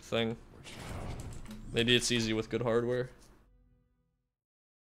hardware thing. Maybe it's easy with good hardware.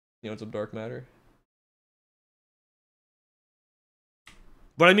 You know, it's a dark matter.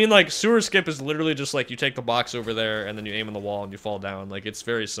 But I mean, like, sewer skip is literally just like you take the box over there and then you aim on the wall and you fall down. Like, it's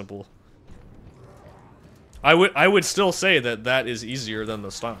very simple. I would still say that that is easier than the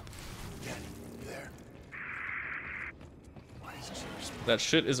stomp. Danny, you there? Why is this That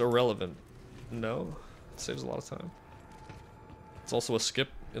shit is irrelevant. No, it saves a lot of time. It's also a skip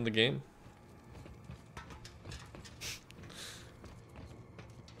in the game.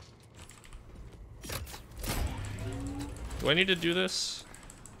 Do I need to do this?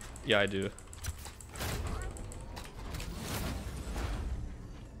 Yeah, I do.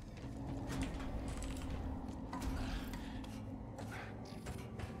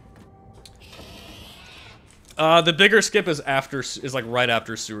 The bigger skip is like right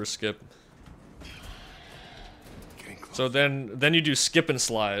after sewer skip. So then you do skip and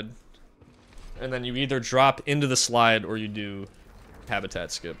slide, and then you either drop into the slide or you do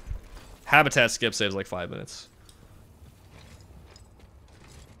habitat skip. Habitat skip saves like 5 minutes.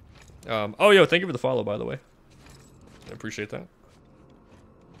 Oh, yo, thank you for the follow, by the way. I appreciate that.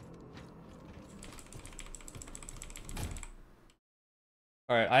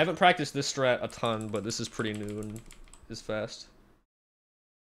 Alright, I haven't practiced this strat a ton, but this is pretty new and is fast.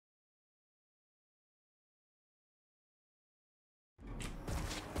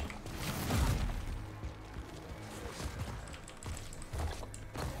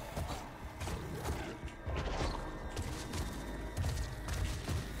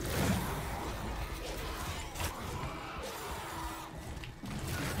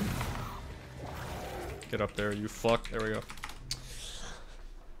 Get up there, you fuck. There we go.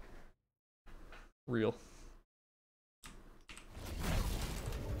 Real.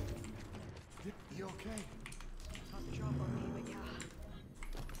 You okay?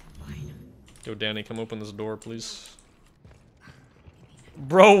 Yo, Danny, come open this door, please.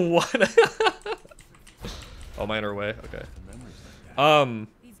 Bro, what? Oh, mine are away. Okay.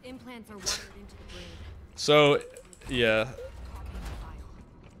 These implants are wired into the brain. So, yeah.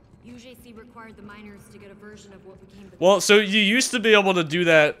 UJC required the miners to get a version of what became the... Well, so you used to be able to do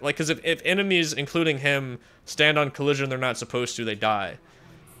that, like, because if enemies, including him, stand on collision they're not supposed to, they die.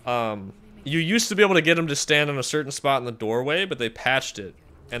 You used to be able to get them to stand on a certain spot in the doorway, but they patched it.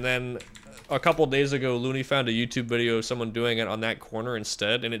 and then a couple days ago, Looney found a YouTube video of someone doing it on that corner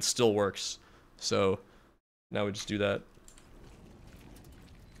instead, and it still works. So now we just do that.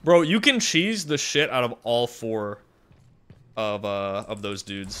 Bro, you can cheese the shit out of all 4 of those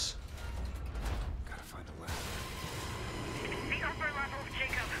dudes. Gotta find a ladder. The upper levels,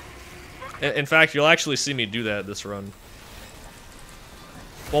 Jacob. Look, In fact, you'll actually see me do that this run.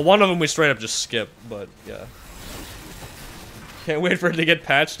 Well, one of them we straight up just skip, but yeah. Can't wait for it to get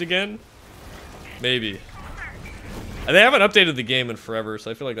patched again. Maybe. And they haven't updated the game in forever,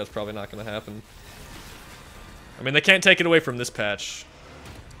 so I feel like that's probably not going to happen. I mean, they can't take it away from this patch.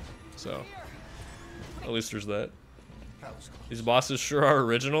 So, at least there's that. These bosses sure are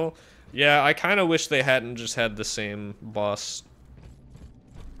original. Yeah, I kind of wish they hadn't just had the same boss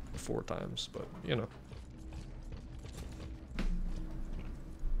 4 times, but, you know.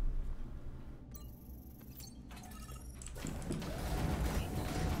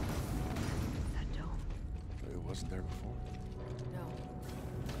 That dome. It wasn't there before. No,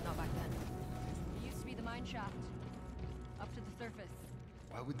 not back then. It used to be the mine shaft. Up to the surface.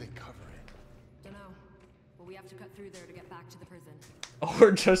 Why would they cover it? Dunno. But we have to cut through there to get back to the prison.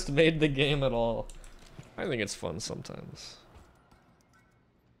 Or just made the game at all. I think it's fun sometimes.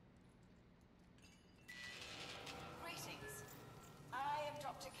 Greetings. I am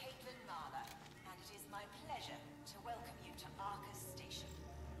Dr. Caitlin Marler, and it is my pleasure to welcome you to Arcus Station.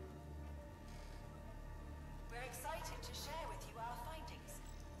 We're excited to share with you our findings,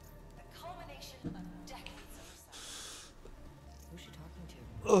 the culmination of decades of research. Who's she talking to?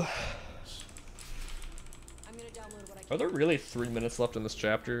 I'm gonna download what I can. Are there really 3 minutes left in this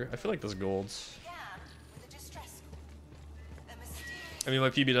chapter? I feel like this gold's. Began with a distress call. A mysterious I mean, my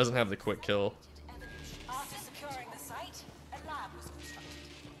PB doesn't have the quick kill. evolution. After securing the site, a lab was constructed,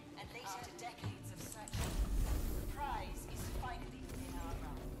 and later decades of searching, the prize is finally within our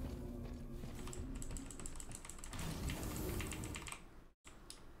realm.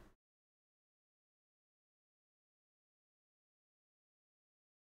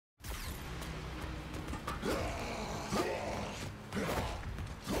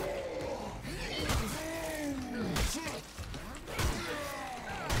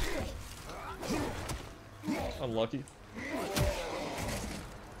 Unlucky.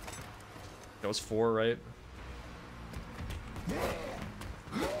 That was 4, right?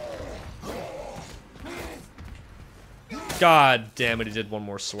 God damn it, he did one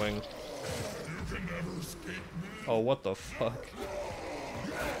more swing. Oh, what the fuck?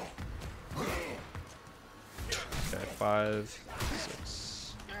 Okay, 5,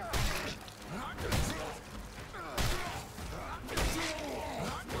 6.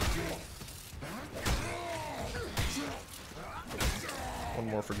 One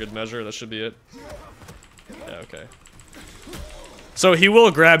more for good measure, that should be it. Yeah, okay. So he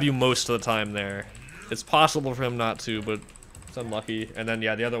will grab you most of the time there. It's possible for him not to, but it's unlucky. And then,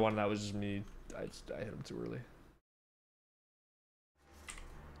 yeah, the other one, that was just me. I hit him too early.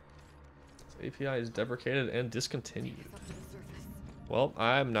 This API is deprecated and discontinued. Well,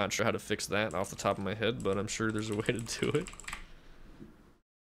 I'm not sure how to fix that off the top of my head, but I'm sure there's a way to do it.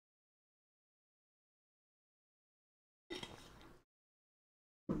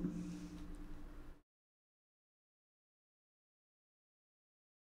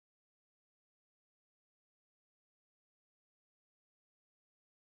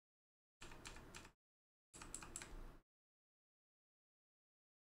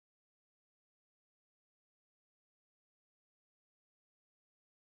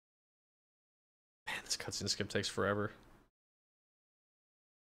 Man, this cutscene skip takes forever.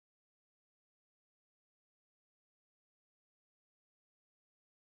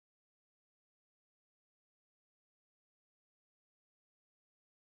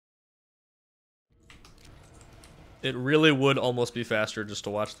 It really would almost be faster just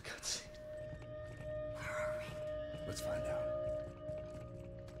to watch the cutscene. Let's find out.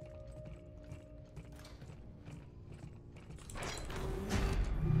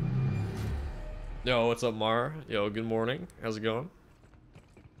 Yo, what's up, Mar? Yo, good morning. How's it going?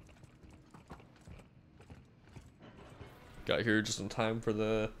 Got here just in time for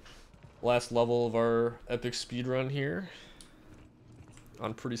the last level of our epic speedrun here.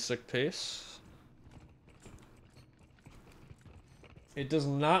 On pretty sick pace. It does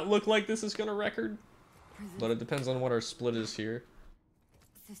not look like this is gonna record, but it depends on what our split is here.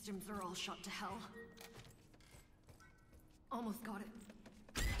 Systems are all shot to hell. Almost got it.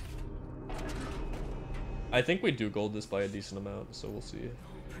 I think we do gold this by a decent amount, so we'll see.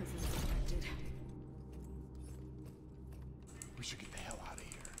 Prison's infected. We should get the hell out of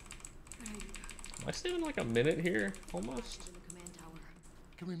here. Am I saving like a minute here, almost? In the command tower.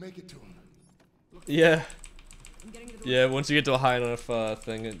 Can we make it to him? Yeah. I'm getting to the Yeah, once you get to a high enough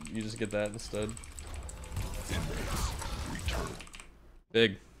thing, you just get that instead.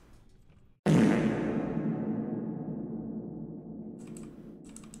 Big.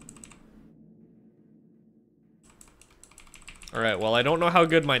 Alright, well, I don't know how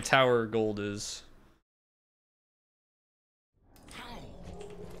good my tower gold is.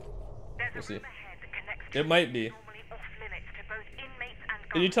 We'll see. It might be.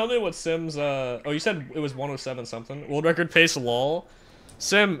 Can you tell me what Sim's, oh, you said it was 107 something? World record pace lol.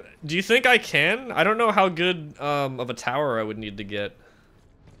 Sim, do you think I can? I don't know how good, of a tower I would need to get.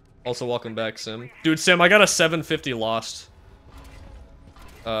 Also, welcome back, Sim. Dude, Sim, I got a 750 lost.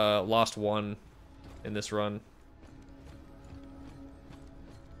 Lost 1 in this run.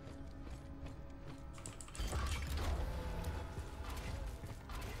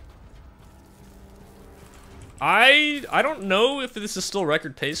 I don't know if this is still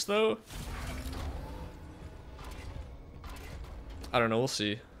record pace though. I don't know, we'll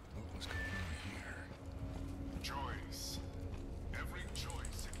see.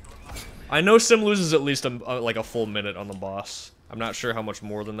 I know Sim loses at least like a full minute on the boss. I'm not sure how much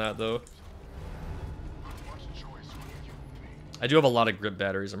more than that though. I do have a lot of grip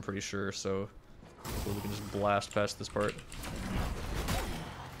batteries, I'm pretty sure, so we can just blast past this part.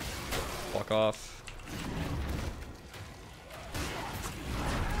 Fuck off.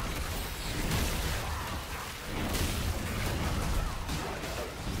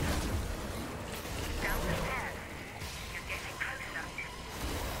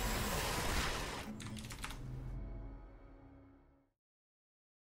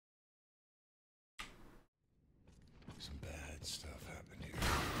 Some bad stuff happened here.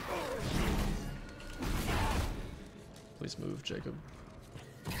 Please move, Jacob.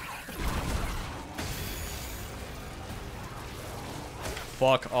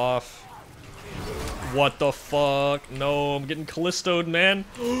 Fuck off. What the fuck? No, I'm getting Callisto'd, man.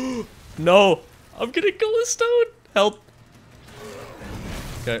 No, I'm getting Callisto'd. Help.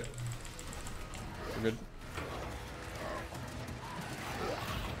 Okay. We're good.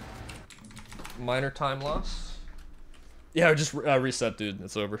 Minor time loss. Yeah, just reset, dude.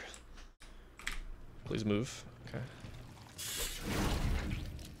 It's over. Please move. Okay.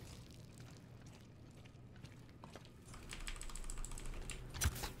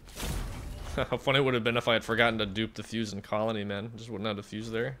 How funny it would have been if I had forgotten to dupe the fuse in Colony, man. Just wouldn't have the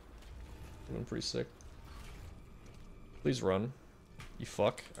fuse there. Would have been pretty sick. Please run. You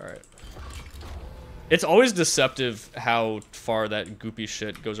fuck. Alright. It's always deceptive how far that goopy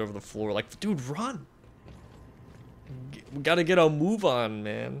shit goes over the floor. Like, dude, run! We gotta get a move on,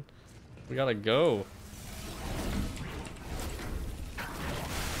 man. We gotta go.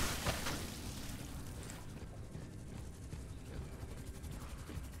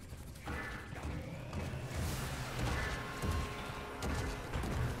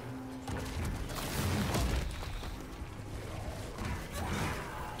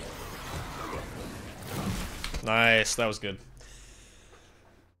 Nice, that was good.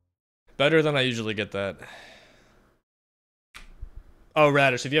 Better than I usually get that. Oh,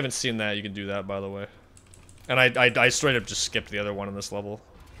 Radish, if you haven't seen that, you can do that, by the way. And I straight up just skipped the other one in this level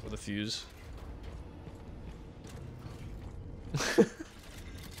with a fuse.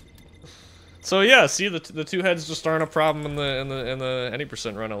 So yeah, see, the two heads just aren't a problem in the any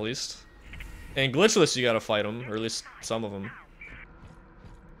percent run at least. And glitchless, you gotta fight them, or at least some of them.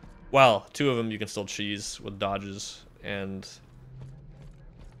 Well, 2 of them you can still cheese with dodges, and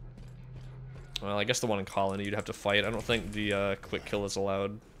well, I guess the one in Colony you'd have to fight. I don't think the quick kill is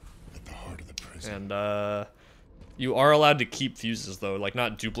allowed. At the heart of the prison. And you are allowed to keep fuses though, like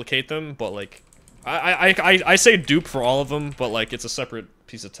not duplicate them, but like I say dupe for all of them, but like it's a separate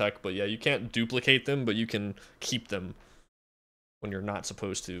piece of tech. But yeah, you can't duplicate them, but you can keep them when you're not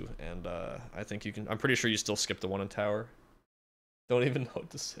supposed to. And I think you can. I'm pretty sure you still skip the one in tower. Don't even know what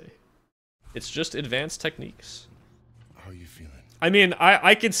to say. It's just advanced techniques. How are you feeling? I mean,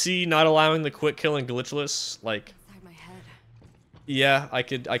 I could see not allowing the quick kill and glitchless, like, inside my head. yeah, I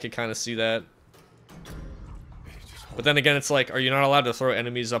could kind of see that. But then again, it's like, are you not allowed to throw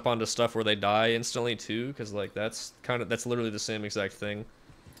enemies up onto stuff where they die instantly too? Because like that's literally the same exact thing.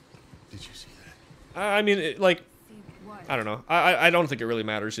 Did you see that? I mean, like, See what? I don't know. I don't think it really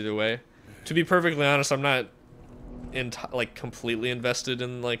matters either way. To be perfectly honest, I'm not like completely invested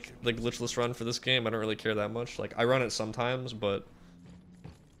in like the glitchless run for this game. I don't really care that much. Like I run it sometimes, but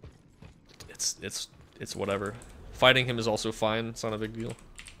it's whatever. Fighting him is also fine. It's not a big deal.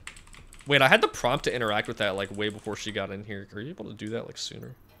 Wait, I had the prompt to interact with that like way before she got in here. Are you able to do that like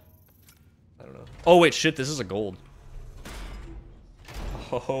sooner? I don't know. Oh wait, shit, this is a gold. Oh,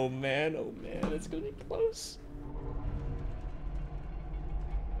 Oh man, it's gonna be close.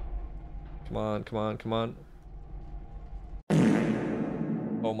 Come on, come on, come on.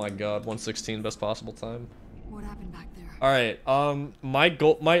 Oh my god, 1:16, best possible time. What happened back there? Alright, my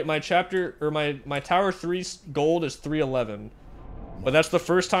goal, my chapter, or my Tower 3's gold is 311. But that's the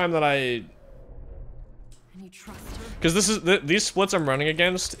first time that And you trust her? because this is, these splits I'm running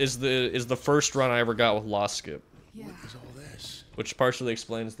against is the first run I ever got with Lost Skip. Yeah. What is all this? Which partially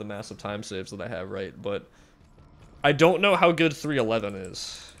explains the massive time saves that I have, right? But I don't know how good 311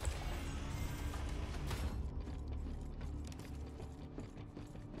 is.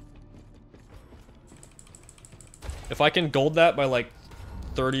 If I can gold that by like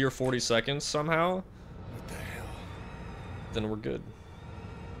 30 or 40 seconds somehow, What the hell? then we're good.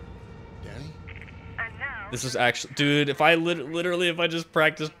 Danny? And now, This is actually, dude, if I literally if I just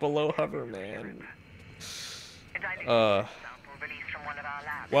practiced below hover, man. a dilute Uh, sample released from one of our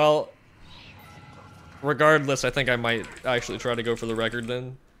labs. well, regardless, I think I might actually try to go for the record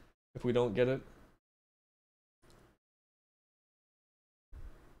then, if we don't get it.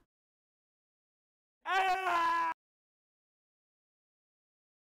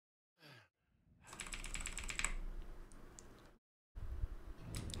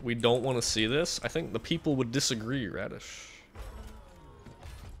 We don't want to see this. I think the people would disagree, Radish.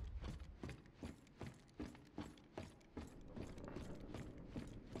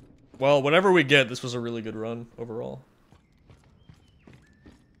 Well, whatever we get, this was a really good run overall.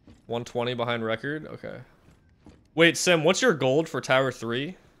 120 behind record? Okay. Wait, Sim, what's your gold for Tower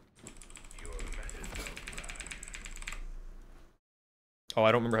 3? Oh,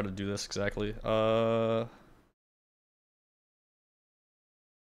 I don't remember how to do this exactly.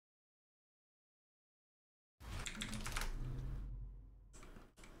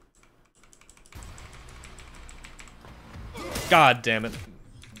 God damn it.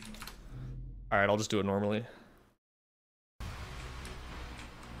 Alright, I'll just do it normally.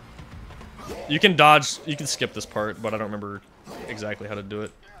 You can dodge, you can skip this part, but I don't remember exactly how to do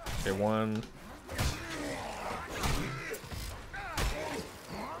it. Okay, 1.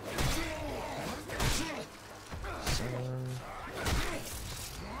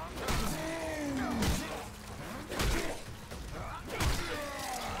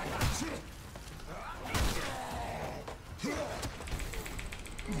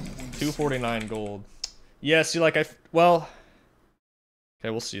 $249 gold. Yeah, see, like, well... Okay,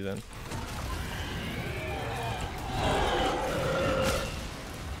 we'll see then.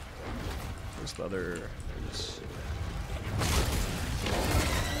 Where's the other... There's...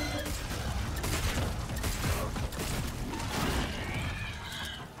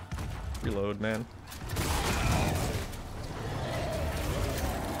 Reload, man.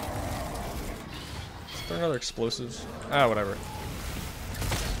 Is there another explosives? Ah, whatever.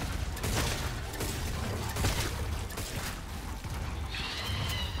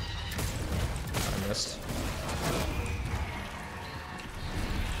 I missed.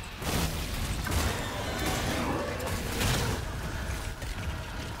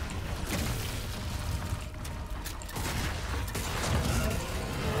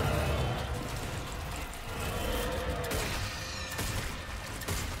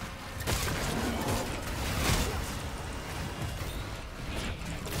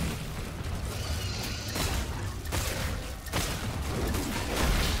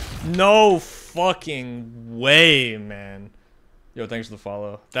 No fucking way, man. Yo, thanks for the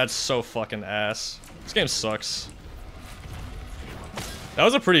follow. That's so fucking ass. This game sucks. That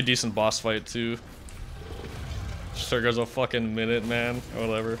was a pretty decent boss fight, too. Sure goes a fucking minute, man. Or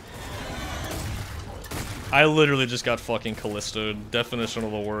whatever. I literally just got fucking Callisto. Definition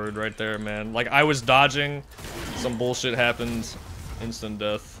of the word right there, man. Like, I was dodging. Some bullshit happened. Instant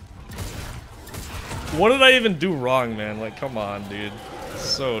death. What did I even do wrong, man? Like, come on, dude.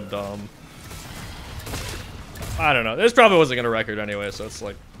 So dumb. I don't know. This probably wasn't gonna record anyway, so it's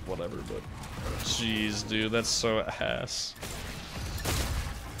like, whatever, but... Jeez, dude, that's so ass.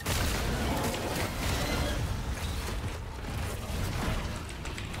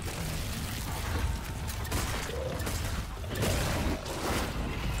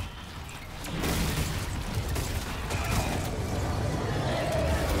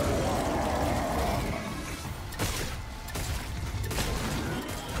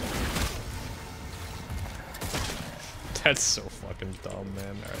 That's so fucking dumb,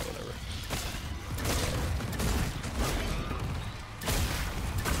 man. Alright, whatever.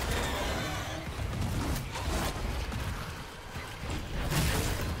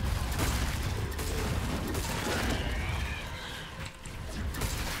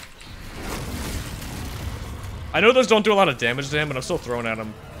 I know those don't do a lot of damage to him, but I'm still throwing at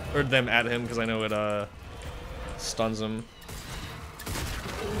him, or them at him, because I know it stuns him.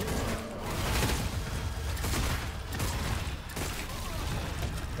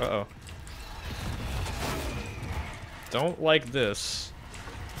 Uh-oh. Don't like this.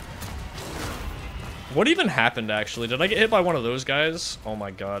 What even happened, actually? Did I get hit by one of those guys? Oh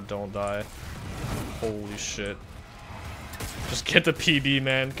my god, don't die. Holy shit. Just get the PB,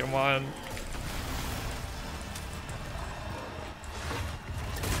 man. Come on.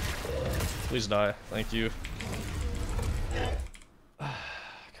 Please die. Thank you. God.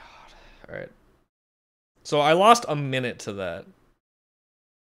 Alright. So I lost a minute to that.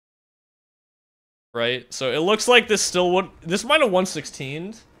 Right? So it looks like this still would... This might have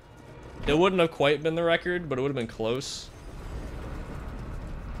 116'd. It wouldn't have quite been the record, but it would have been close.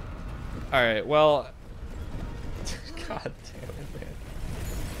 Alright, well... God damn it,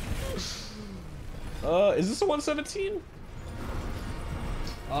 man. Is this a 117?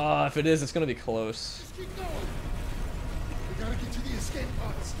 If it is, it's gonna be close. Just keep going. We gotta get to the escape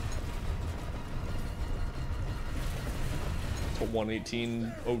pods. To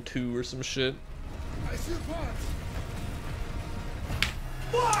 118.02 or some shit. I see the pods.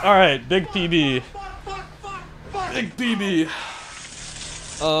 Alright, big PB. Big PB.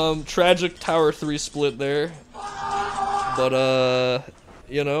 Tragic Tower 3 split there. But,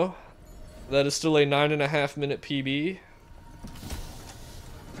 you know, that is still a 9.5 minute PB.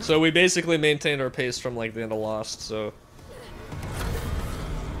 So we basically maintained our pace from, like, the end of Lost, so.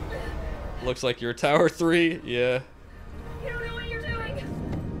 Looks like you're Tower 3, yeah. You don't know what you're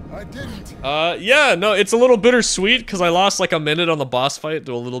doing. I didn't. Yeah, no, it's a little bittersweet because I lost like a minute on the boss fight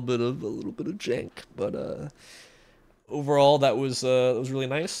to a little bit of jank, but overall that was really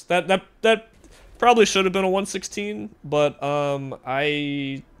nice. That probably should have been a 116, but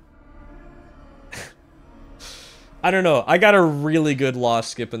I don't know. I got a really good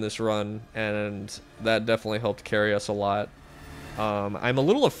lost skip in this run, and that definitely helped carry us a lot. I'm a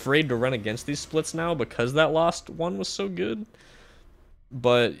little afraid to run against these splits now because that lost one was so good.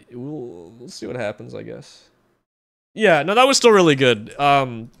 But we'll see what happens, I guess. Yeah, no, that was still really good.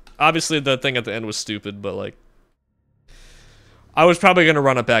 Obviously the thing at the end was stupid, but like I was probably gonna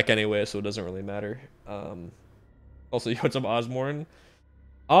run it back anyway, so it doesn't really matter. Also, what's up, Osborne?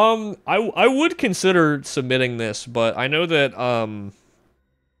 I would consider submitting this, but I know that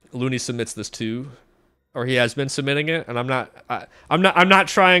Looney submits this too, or he has been submitting it, and I'm not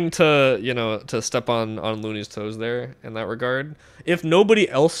trying to, you know, to step on Looney's toes there in that regard. If nobody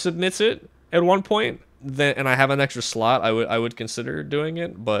else submits it at one point, then and I have an extra slot, I would consider doing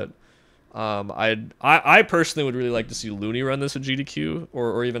it. But I personally would really like to see Looney run this with GDQ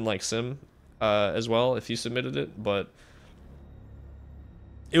or even like Sim as well if he submitted it. But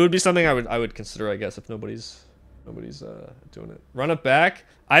it would be something I would consider, I guess, if nobody's doing it. Run it back.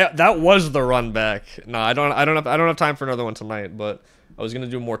 That was the run back. No, I don't have time for another one tonight, but I was gonna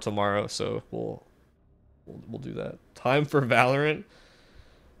do more tomorrow, so we'll do that. Time for Valorant?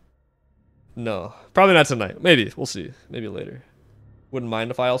 No, probably not tonight. Maybe we'll see. Maybe later. Wouldn't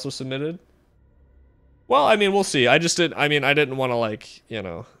mind if I also submitted. Well, I mean, we'll see. I didn't want to, like, you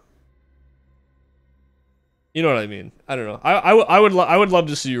know. You know what I mean? I don't know. I would love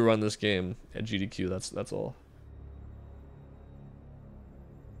to see you run this game at GDQ. That's all.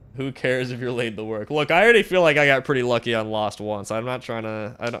 Who cares if you're late to work? Look, I already feel like I got pretty lucky on Lost once. I'm not trying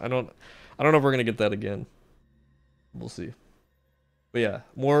to. I don't know if we're gonna get that again. We'll see. But yeah,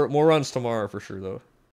 more runs tomorrow for sure though.